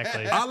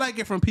 Exactly. I like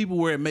it from people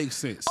where it makes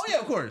sense. Oh yeah,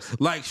 of course.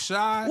 Like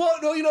Shai. Well,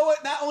 no, you know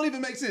what? Not only if it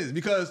makes sense,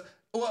 because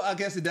I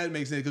guess it doesn't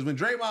make sense, because when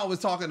Draymond was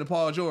talking to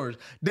Paul George,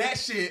 that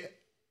shit.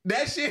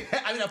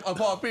 I mean,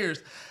 Paul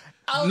Pierce.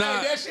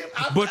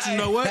 But you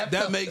know what?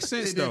 That makes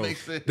sense, though.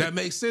 That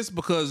makes sense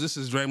because this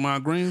is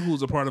Draymond Green,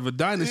 who's a part of a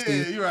dynasty.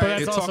 Yeah, you're right.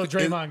 But that's also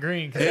Draymond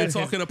Green. And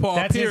talking to Paul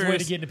Pierce, his way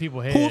to get into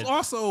people's heads. Who's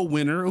also a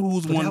winner,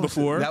 who's won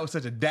before. That was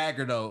such a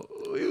dagger, though.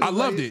 I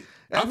loved it.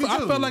 I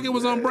felt like it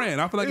was on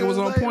brand. I felt like it was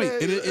on point.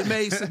 It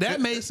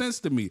made sense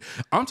to me.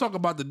 I'm talking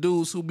about the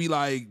dudes who be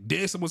like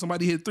dancing when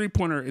somebody hit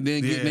 3-pointer and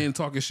then getting in and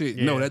talking shit.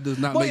 Yeah. No, that does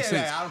not make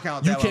sense. I don't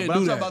count that. You can't do that.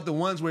 I'm talking about the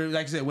ones where,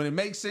 like I said, when it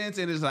makes sense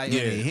and it's like, and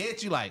it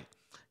hits you like,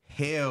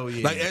 Hell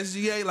yeah. Like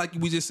SGA, like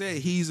we just said,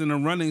 he's in the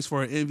runnings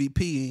for an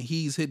MVP, and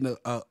he's hitting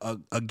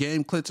a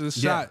game clinching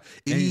shot,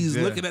 and he's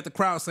looking at the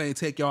crowd saying,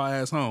 "Take y'all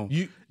ass home."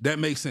 That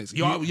makes sense.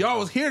 Y'all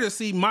was here to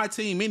see my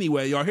team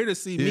anyway. Y'all here to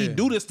see me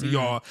do this to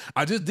y'all.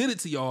 I just did it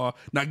to y'all.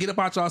 Now get up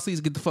out y'all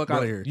seats, get the fuck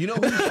out of here. You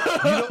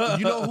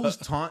know whose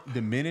taunt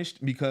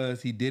diminished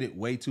because he did it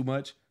way too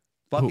much?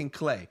 Fucking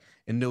Clay.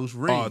 And those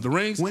rings. Oh, the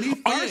rings? When he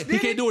first did he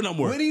can't do it no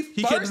more.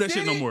 He can't do that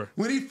shit no more.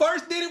 When he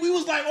first did it, we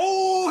was like,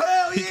 oh,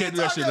 hell yeah. He can't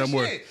do that shit no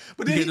more.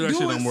 But then he do it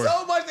so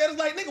much that it's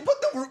like, nigga,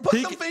 put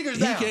them fingers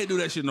down. He can't do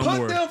that shit no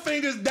more. Put them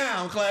fingers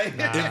down, Clay.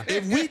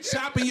 If we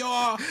chopping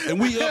y'all and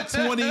we up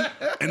 20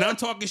 and I'm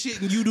talking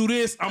shit and you do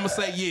this, I'm going to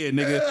say, yeah,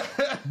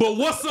 nigga. But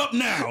what's up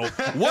now?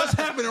 What's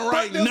happening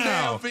right put them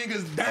now? Damn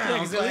fingers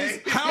down,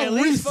 Clay. How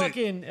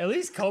recent? At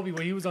least Kobe,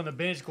 when he was on the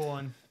bench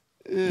going.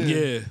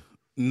 Yeah.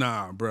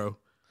 Nah, bro.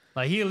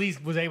 Like he at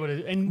least was able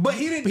to, but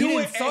he didn't do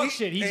it. Suck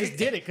shit. He just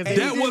did it because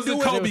that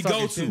wasn't Kobe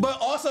go-to. But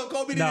also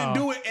Kobe didn't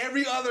do it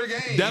every other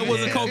game. That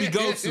wasn't Kobe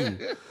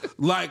go-to.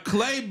 Like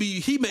Clay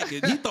he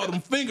throw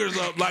them fingers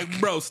up. Like,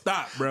 bro,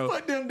 stop, bro.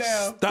 Put them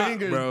down. Stop,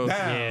 fingers bro.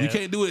 Down. Yeah. You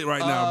can't do it right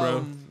now,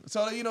 bro.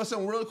 So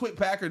some real quick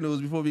Packer news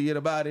before we get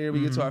about here.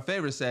 We get to our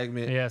favorite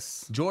segment.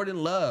 Yes,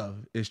 Jordan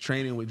Love is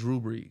training with Drew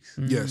Brees.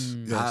 Yes.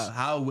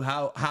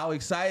 How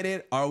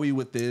excited are we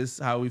with this?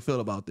 How we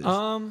feel about this?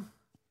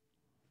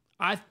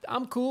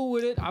 I'm cool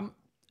with it.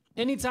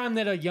 Anytime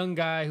that a young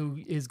guy who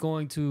is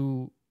willing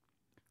to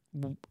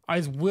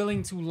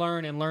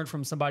learn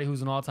from somebody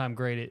who's an all-time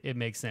great, it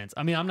makes sense.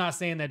 I mean, I'm not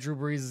saying that Drew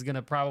Brees is going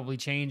to probably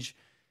change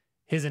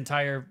his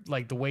entire,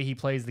 like, the way he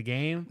plays the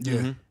game.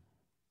 Yeah.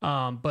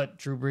 But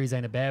Drew Brees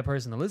ain't a bad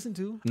person to listen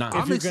to. Nah.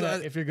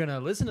 If you're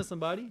gonna listen to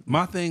somebody.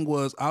 My thing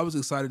was I was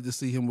excited to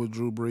see him with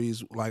Drew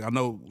Brees. Like, I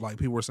know, like,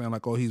 people were saying,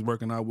 like, oh, he's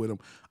working out with him.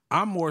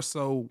 I'm more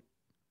so,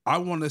 I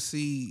want to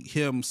see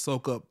him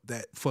soak up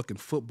that fucking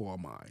football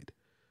mind.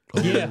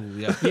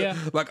 Yeah.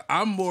 Like,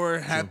 I'm more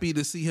happy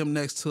to see him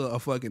next to a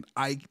fucking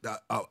a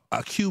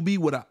QB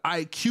with an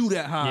IQ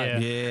that high.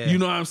 Yeah. You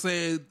know what I'm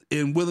saying?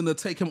 And willing to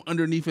take him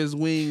underneath his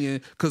wing.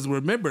 And because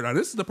remember, now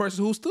this is the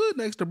person who stood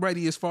next to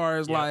Brady as far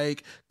as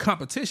like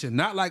competition,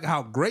 not like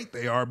how great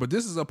they are, but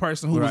this is a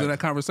person who was in that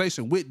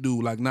conversation with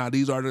dude. Like, nah,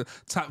 these are the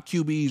top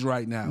QBs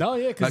right now. No,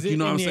 yeah, because like, you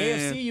know in what the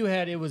I'm saying?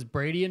 AFC it was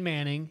Brady and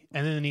Manning,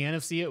 and then in the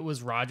NFC it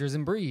was Rodgers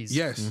and Breeze.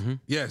 Yes,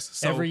 yes.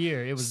 So, every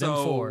year it was them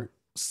four.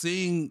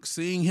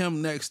 Seeing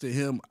him next to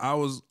him,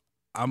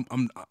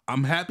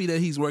 I'm happy that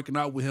he's working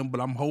out with him, but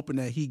I'm hoping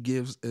that he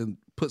gives and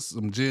puts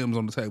some gems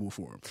on the table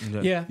for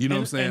him. Yeah. You know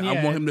what I'm saying?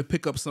 I want him to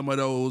pick up some of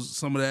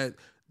that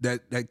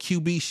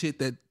QB shit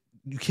that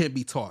you can't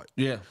be taught.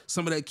 Yeah.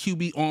 Some of that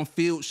QB on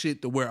field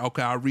shit to where,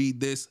 okay, I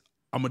read this,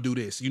 I'm gonna do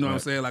this. You know what I'm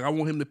saying? Like, I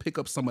want him to pick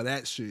up some of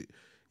that shit.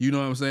 You know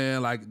what I'm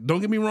saying? Like, don't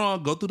get me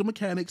wrong, go through the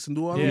mechanics and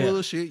do all the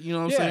little shit. You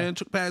know what I'm saying?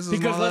 Trick passes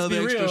because and all let's the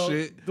be extra real,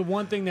 shit. The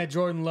one thing that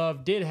Jordan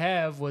Love did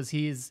have was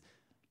his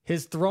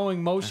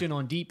throwing motion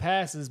on deep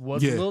passes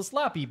was a little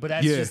sloppy, but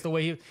that's just the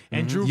way he.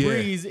 And Drew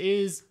Brees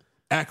is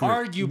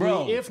accurate,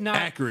 arguably, if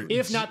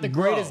not the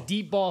greatest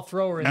deep ball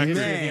thrower in the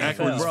history of the NFL.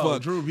 Accurate as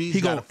fuck. Drew Brees he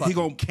gonna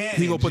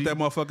put that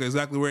motherfucker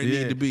exactly where it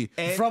needed to be.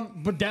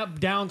 But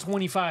down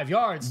 25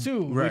 yards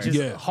too, which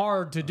is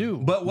hard to do.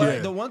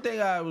 But the one thing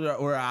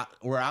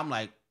where I'm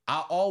like,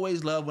 I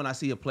always love when I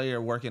see a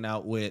player working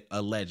out with a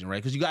legend,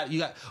 right? Because you got, you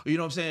know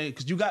what I'm saying?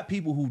 Because you got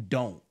people who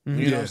don't,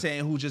 you know what I'm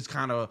saying? Who just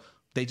kind of,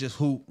 they just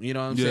hoop, you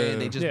know what I'm saying?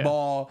 They just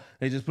ball,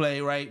 they just play,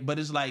 right? But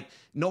it's like,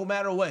 no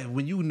matter what,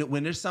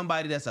 when there's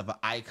somebody that's of an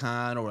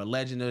icon or a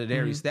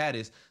legendary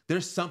status,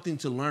 there's something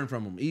to learn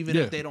from them, even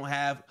if they don't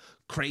have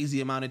crazy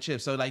amount of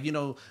chips. So like,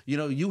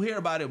 you hear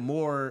about it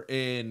more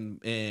in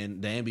the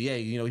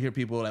NBA. You hear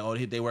people like, oh,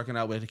 they working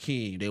out with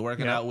Hakeem. They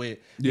working out with,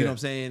 you know what I'm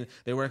saying?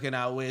 They working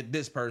out with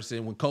this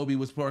person. When Kobe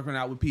was working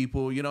out with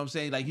people, you know what I'm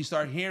saying? Like, you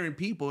start hearing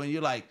people and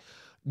you're like,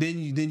 then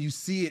you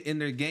see it in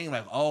their game,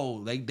 like, oh,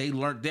 like they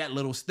learned that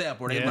little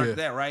step or they learned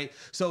that, right?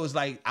 So it's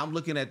like, I'm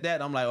looking at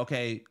that, I'm like,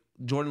 okay,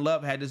 Jordan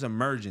Love had this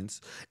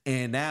emergence,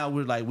 and now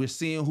we're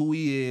seeing who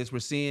he is. We're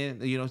seeing,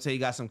 say he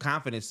got some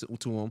confidence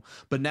to him,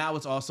 but now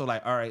it's also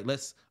like, all right,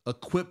 let's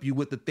equip you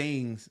with the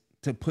things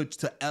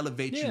to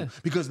elevate you,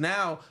 because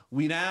now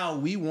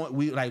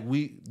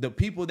the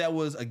people that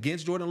was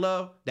against Jordan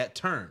Love, that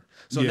turned.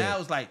 So now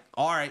it's like,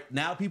 all right,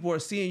 now people are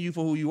seeing you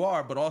for who you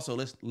are, but also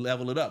let's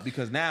level it up,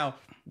 because now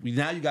you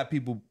got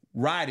people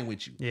riding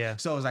with you. Yeah.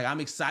 So it's like, I'm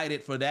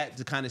excited for that,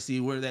 to kind of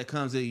see where that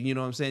comes in, you know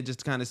what I'm saying? Just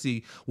to kind of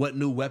see what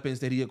new weapons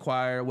that he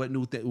acquire, what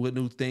new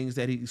things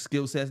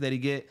skill sets that he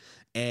get,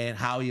 and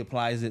how he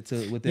applies it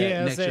with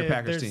that next year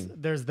Packers team.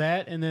 There's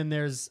that, and then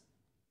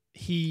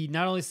he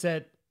not only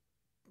set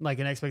like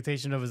an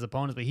expectation of his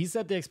opponents, but he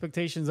set the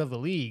expectations of the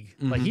league.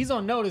 Like, he's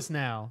on notice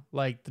now.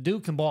 Like, the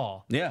dude can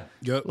ball. Yeah.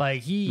 Yep.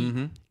 Like,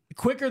 he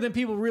quicker than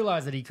people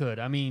realize that he could.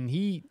 I mean,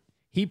 he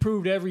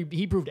proved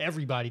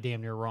everybody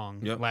damn near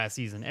wrong last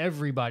season.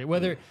 Everybody,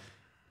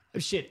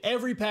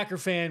 every Packer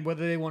fan,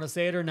 whether they want to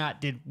say it or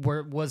not,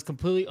 was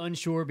completely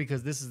unsure,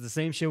 because this is the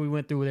same shit we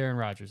went through with Aaron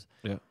Rodgers.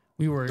 Yeah.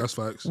 That's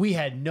facts. We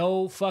had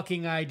no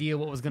fucking idea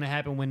what was going to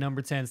happen when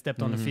number 10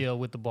 stepped on the field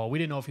with the ball. We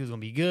didn't know if he was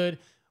going to be good.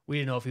 We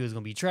didn't know if he was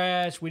going to be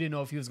trash. We didn't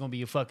know if he was going to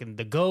be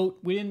the GOAT.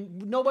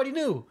 Nobody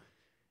knew.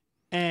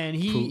 And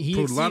he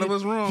proved a lot of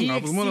us wrong. He I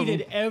was one of them.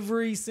 exceeded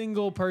every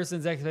single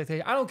person's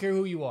expectation. I don't care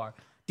who you are.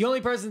 The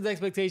only person's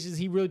expectations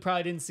he really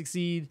probably didn't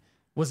succeed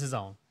was his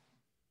own.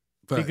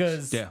 Facts.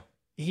 Because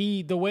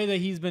the way that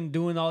he's been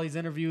doing all these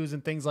interviews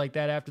and things like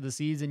that after the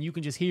season, you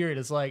can just hear it.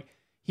 It's like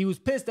he was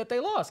pissed that they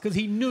lost because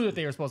he knew that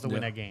they were supposed to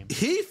win that game.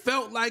 He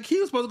felt like he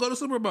was supposed to go to the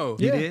Super Bowl.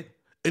 He did.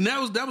 And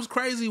that was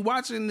crazy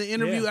watching the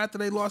interview after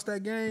they lost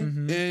that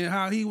game and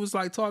how he was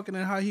like talking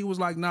and how he was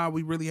like, nah,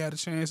 we really had a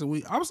chance.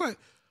 And I was like,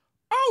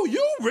 oh,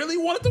 you really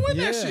wanted to win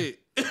that shit.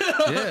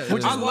 Which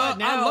is I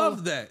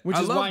love that. Which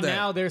I is love why that.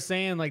 now they're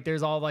saying like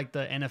there's all like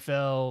the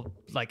NFL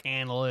like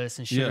analysts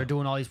and shit are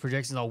doing all these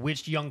projections on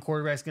which young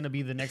quarterback's going to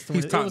be the next to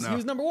win. He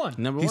was number one.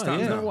 Number He's one. top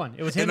Yeah. Number one.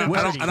 It was him And and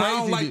I Purdy.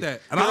 don't like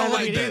that. And I don't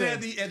like that.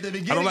 At the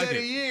beginning of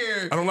the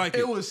year, I don't like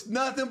it. It was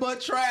nothing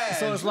but trash.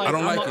 So it's like I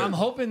don't like it. I'm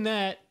hoping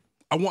that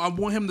I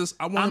want him to.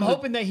 I'm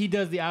hoping that he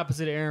does the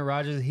opposite of Aaron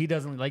Rodgers. He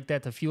doesn't like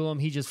that to fuel him.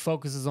 He just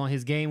focuses on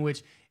his game,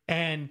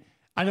 and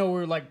I know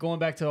we're like going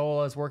back to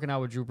all us working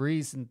out with Drew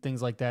Brees and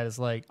things like that. It's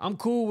like, I'm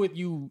cool with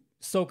you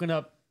soaking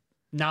up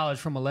knowledge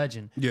from a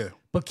legend. Yeah.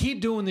 But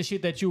keep doing the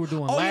shit that you were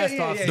doing last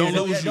offseason. Don't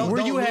lose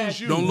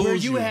you. Where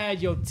you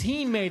had your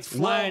teammates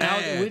flying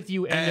out with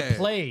you and to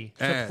play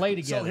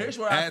together. So here's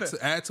where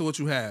add to what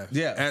you have.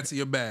 Yeah. Add to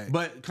your bag.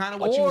 But kind of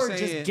what you were saying. Or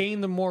just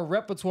gain the more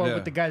repertoire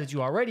with the guys that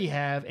you already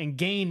have and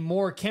gain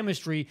more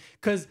chemistry.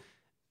 Because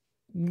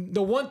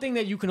the one thing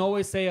that you can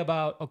always say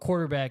about a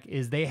quarterback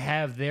is they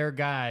have their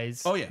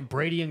guys. Oh, yeah.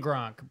 Brady and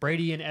Gronk,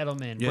 Brady and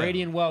Edelman,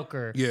 Brady and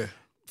Welker. Yeah.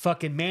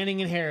 Fucking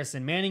Manning and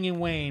Harrison, Manning and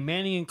Wayne,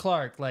 Manning and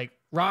Clark, like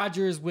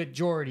Rodgers with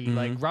Jordy,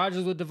 like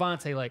Rodgers with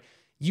Devontae. Like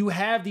you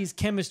have these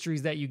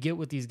chemistries that you get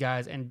with these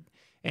guys. And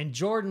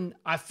Jordan,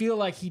 I feel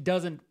like he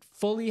doesn't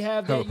fully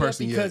have that yet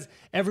because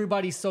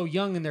everybody's so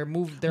young and they're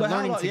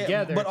learning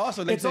together. But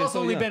also, it's also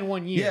only been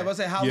 1 year. Yeah, but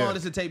say how long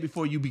does it take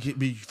before you get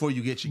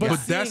your But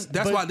guys?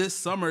 that's why this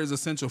summer is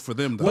essential for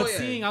them, though. But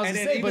seeing last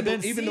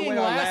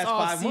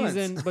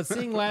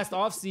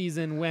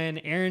offseason when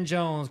Aaron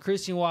Jones,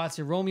 Christian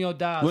Watson, Romeo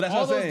Dobbs,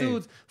 all those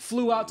dudes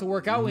flew out to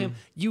work out with him,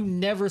 you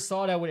never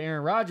saw that with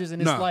Aaron Rodgers.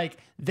 And it's like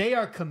they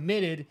are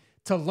committed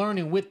to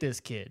learning with this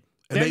kid.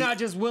 They're not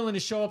just willing to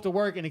show up to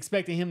work and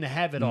expecting him to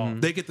have it all.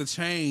 They get to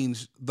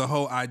change the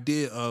whole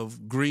idea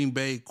of Green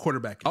Bay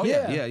quarterbacking. Oh,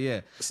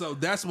 yeah. So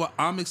that's what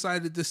I'm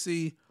excited to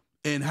see.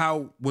 And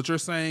how what you're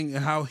saying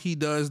and how he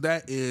does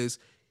that is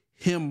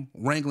him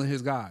wrangling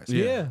his guys.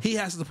 Yeah. He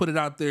has to put it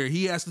out there.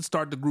 He has to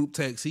start the group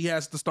text. He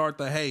has to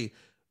start hey,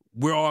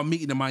 we're all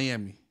meeting in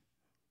Miami.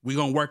 We're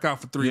going to work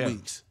out for 3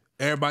 weeks.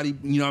 Everybody,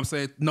 you know what I'm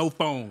saying? No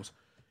phones.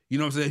 You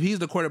know what I'm saying? If he's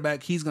the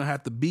quarterback, he's going to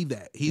have to be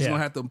that. He's going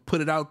to have to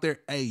put it out there.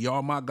 Hey,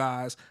 y'all my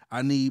guys.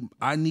 I need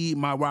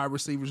my wide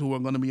receivers who are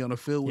going to be on the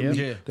field with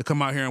me to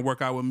come out here and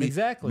work out with me.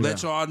 Exactly.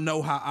 Let y'all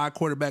know how I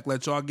quarterback.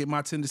 Let y'all get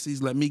my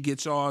tendencies. Let me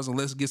get y'all's, and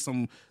let's get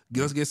some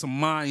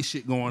mind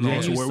shit going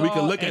on so where we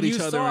can look at each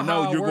other and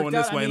know you're going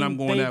this way and I'm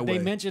going that way.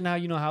 They mentioned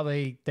how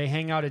they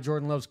hang out at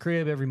Jordan Love's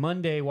crib every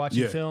Monday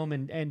watching film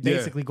and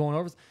basically going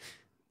over.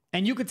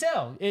 And you could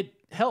tell it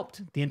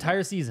helped the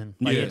entire season.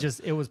 Like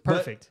it was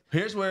perfect. But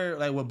here's where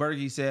like what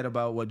Bergie said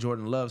about what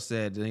Jordan Love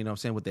said, you know what I'm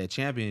saying, with that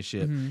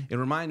championship. It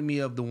reminded me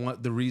of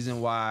the reason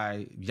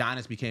why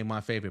Giannis became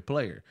my favorite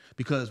player.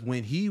 Because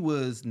when he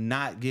was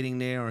not getting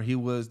there or he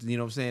was, you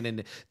know what I'm saying,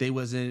 and they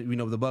wasn't, you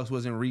know, the Bucks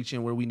wasn't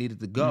reaching where we needed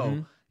to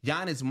go.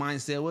 Giannis'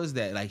 mindset was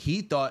that like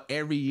he thought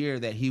every year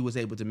that he was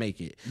able to make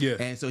it. Yeah.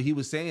 And so he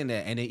was saying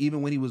that. And then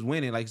even when he was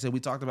winning, like I said,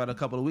 we talked about it a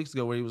couple of weeks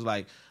ago where he was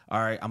like,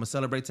 all right, I'm gonna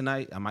celebrate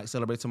tonight. I might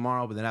celebrate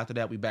tomorrow, but then after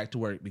that, we back to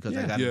work because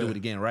I gotta do it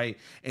again, right?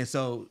 And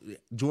so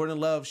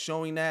Jordan Love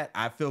showing that,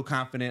 I feel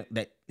confident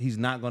that he's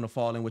not gonna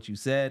fall in what you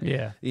said.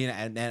 Yeah. You know,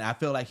 and I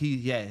feel like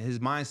his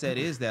mindset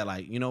is that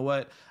like, you know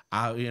what?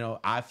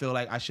 I feel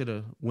like I should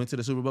have went to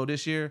the Super Bowl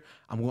this year.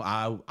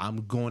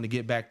 I'm going to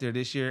get back there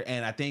this year.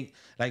 And I think,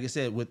 like I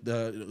said, with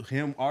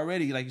him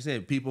already, like you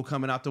said, people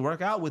coming out to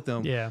work out with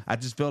him. Yeah. I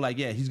just feel like,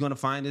 he's going to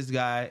find this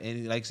guy.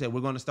 And like I said,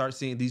 we're going to start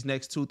seeing these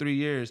next 2-3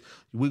 years,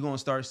 we're going to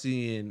start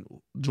seeing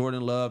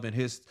Jordan Love and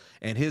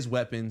his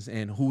weapons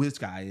and who his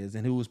guy is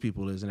and who his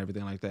people is and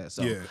everything like that.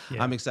 So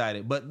I'm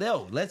excited. But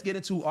let's get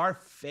into our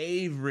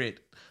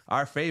favorite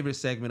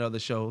segment of the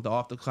show, the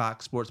Off the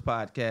Clock Sports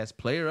Podcast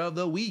Player of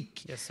the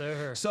Week. Yes,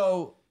 sir.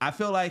 So I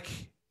feel like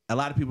a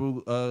lot of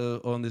people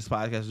on this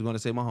podcast are going to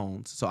say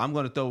Mahomes. So I'm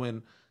going to throw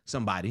in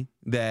somebody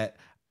that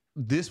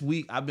this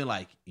week I've been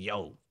like,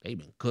 yo, they've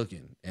been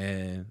cooking.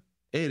 And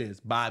it is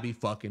Bobby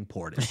fucking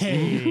Portis.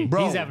 Hey,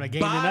 bro, he's having a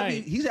game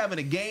tonight. He's having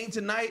a game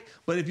tonight.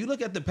 But if you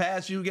look at the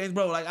past few games,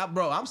 bro,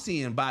 I'm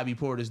seeing Bobby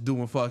Portis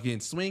doing fucking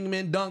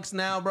swingman dunks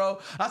now, bro.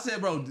 I said,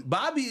 bro,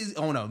 Bobby is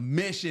on a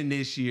mission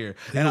this year.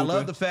 And I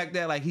love the fact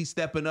that, like, he's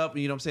stepping up.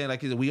 You know what I'm saying?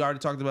 Like, we already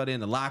talked about it in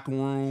the locker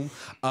room.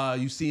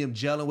 You see him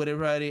gelling with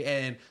everybody.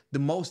 And the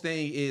most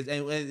thing is,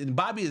 and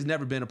Bobby has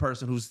never been a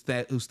person who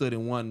stood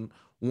in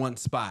one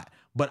spot.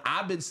 But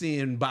I've been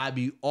seeing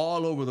Bobby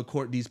all over the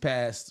court these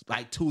past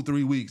like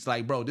 2-3 weeks.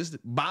 Like, bro,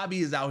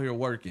 Bobby is out here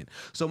working.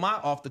 So my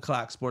Off the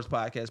Clock Sports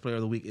Podcast Player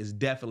of the Week is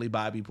definitely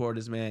Bobby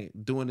Portis, man,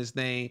 doing his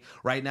thing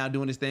right now,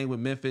 doing his thing with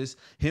Memphis.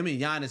 Him and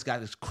Giannis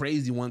got this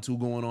crazy 1-2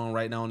 going on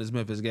right now in this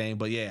Memphis game.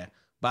 But yeah,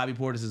 Bobby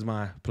Portis is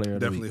my player of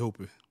the week. Definitely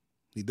hoping.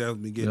 He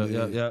definitely getting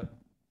it. Yep.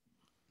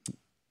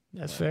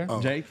 That's fair.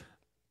 Jake?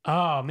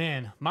 Oh,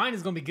 man. Mine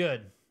is going to be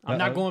good. I'm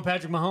not going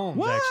Patrick Mahomes,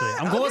 actually.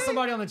 I'm going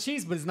somebody on the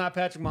Chiefs, but it's not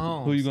Patrick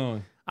Mahomes. Who you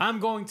going? I'm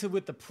going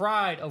with the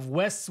pride of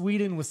West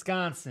Sweden,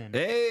 Wisconsin.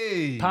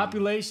 Hey.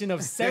 Population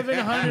of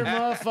 700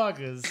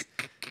 motherfuckers.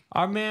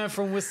 Our man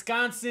from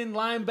Wisconsin,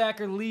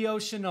 linebacker Leo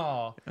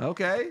Chenal.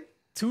 Okay.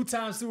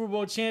 2-time Super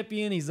Bowl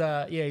champion. He's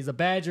a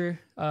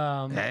Badger.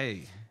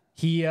 Hey.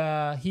 He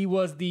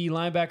was the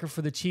linebacker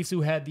for the Chiefs who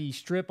had the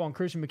strip on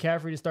Christian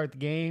McCaffrey to start the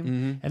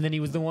game, and then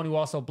he was the one who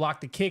also blocked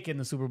the kick in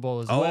the Super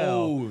Bowl as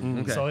well.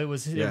 Okay. So it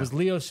was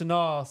Leo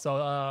Chenal.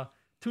 So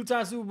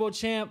 2-time Super Bowl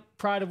champ,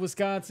 pride of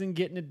Wisconsin,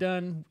 getting it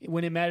done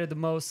when it mattered the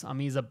most. I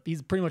mean,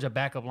 he's pretty much a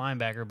backup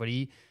linebacker, but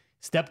he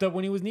stepped up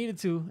when he was needed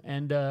to,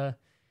 and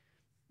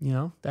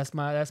that's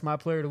my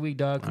player of the week,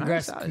 dog.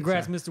 Congrats,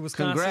 Mr.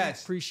 Wisconsin.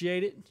 Congrats.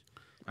 Appreciate it.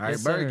 All right,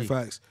 Yes, Bergie.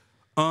 Facts.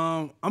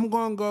 I'm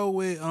gonna go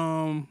with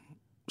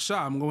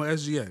Shaw. I'm going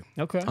SGA.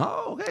 Okay.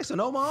 Oh, okay. So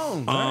no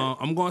Mahomes. Right?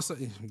 I'm going to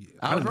say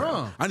I was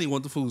wrong. I didn't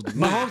want the fools to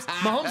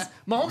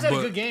Mahomes had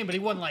a good game, but he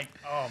wasn't like,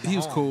 oh, Mahomes. He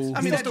was cool.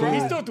 I mean, he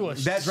still threw a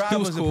that drive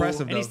was cool.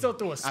 impressive, though. and he still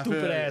threw a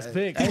stupid ass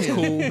pick. He was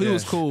cool. He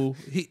was cool.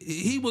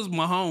 He was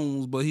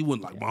Mahomes, but he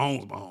wasn't like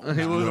Mahomes.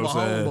 He was a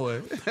Mahomes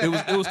boy.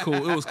 It was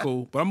cool. It was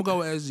cool. But I'm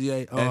gonna go with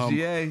SGA.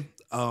 SGA.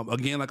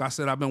 Again, like I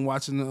said, I've been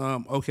watching the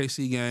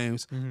OKC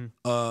games.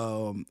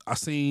 I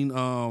seen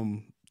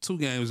 2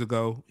 games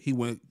ago he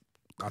went,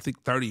 I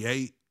think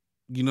 38.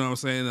 You know what I'm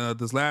saying?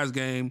 This last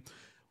game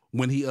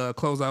when he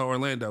closed out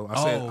Orlando,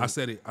 I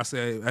said it. I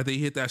said after he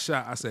hit that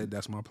shot, I said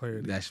that's my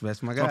player. That's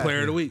my guy. My player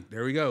of the week.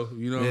 There we go.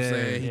 You know what I'm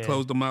saying? He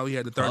closed them out. He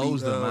had the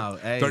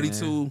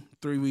 32,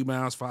 3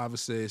 rebounds, 5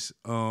 assists.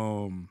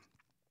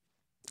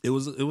 It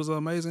was an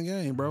amazing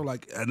game, bro.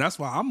 Like, and that's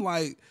why I'm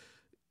like,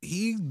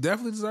 he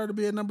definitely deserved to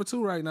be at number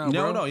 2 right now,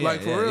 bro.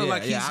 For real.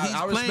 Like,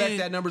 I respect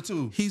that number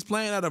 2. He's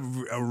playing at a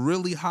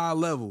really high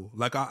level.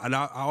 Like,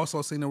 I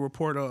also seen a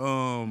report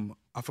of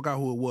I forgot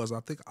who it was.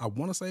 I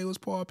want to say it was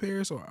Paul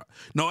Pierce it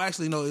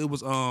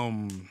was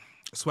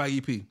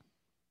Swaggy P.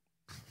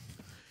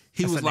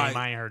 He was like,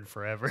 I ain't heard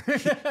forever.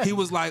 he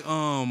was like,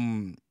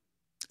 SGA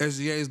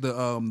is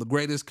the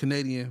greatest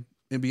Canadian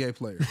NBA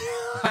player.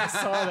 I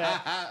saw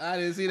that. I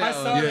didn't see that.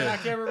 I saw that. I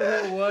can't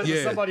remember who it was. Yeah.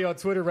 But somebody on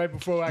Twitter right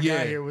before I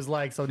got here was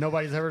like, so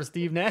nobody's heard of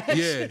Steve Nash?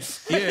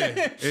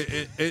 Yeah.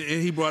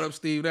 And he brought up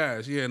Steve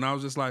Nash. Yeah, and I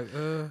was just like,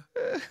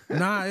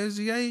 nah,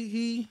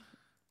 SGA,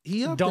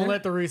 he up Don't there.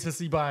 let the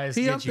recency bias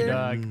get you,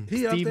 dog.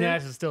 Steve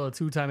Nash is still a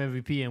 2-time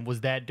MVP and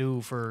was that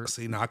dude for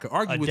I could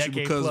argue with you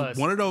because plus.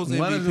 one of those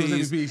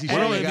MVPs he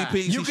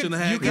shouldn't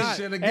have got.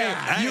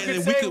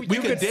 We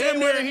could damn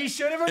near he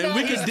should have or not.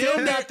 We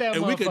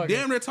could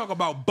damn near talk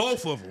about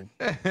both of them.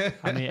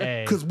 I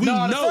mean, because we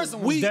know the first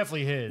one was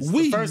definitely his.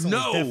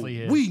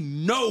 We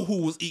know who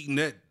was eating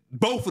that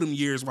both of them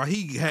years while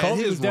he had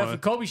his run.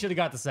 Kobe should have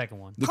got the second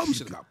one. Kobe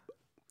should have got.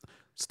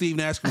 Steve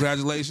Nash,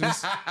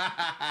 congratulations.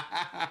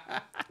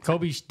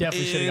 Kobe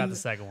definitely should have got the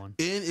second one.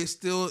 And it's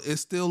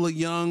still a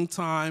young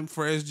time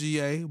for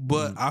SGA,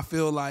 but I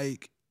feel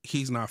like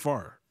he's not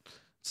far.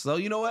 So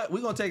you know what?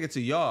 We're gonna take it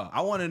to y'all.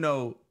 I want to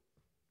know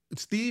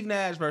Steve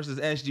Nash versus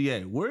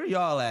SGA. Where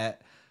y'all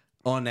at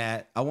on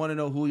that? I want to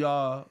know who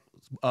y'all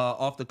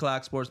Off the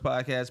Clock Sports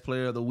Podcast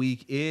Player of the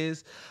Week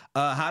is.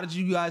 How did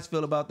you guys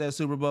feel about that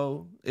Super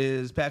Bowl?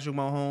 Is Patrick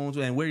Mahomes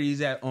and where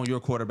he's at on your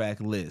quarterback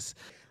list?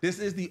 This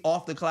is the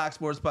Off the Clock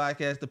Sports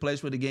Podcast, the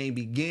place where the game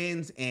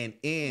begins and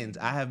ends.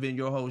 I have been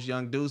your host,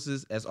 Young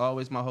Deuces. As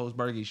always, my host,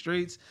 Bergie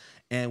Streets.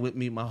 And with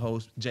me, my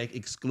host, Jake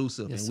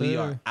Exclusive. Yes, and we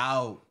sir. are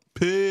out.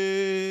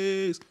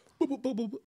 Peace.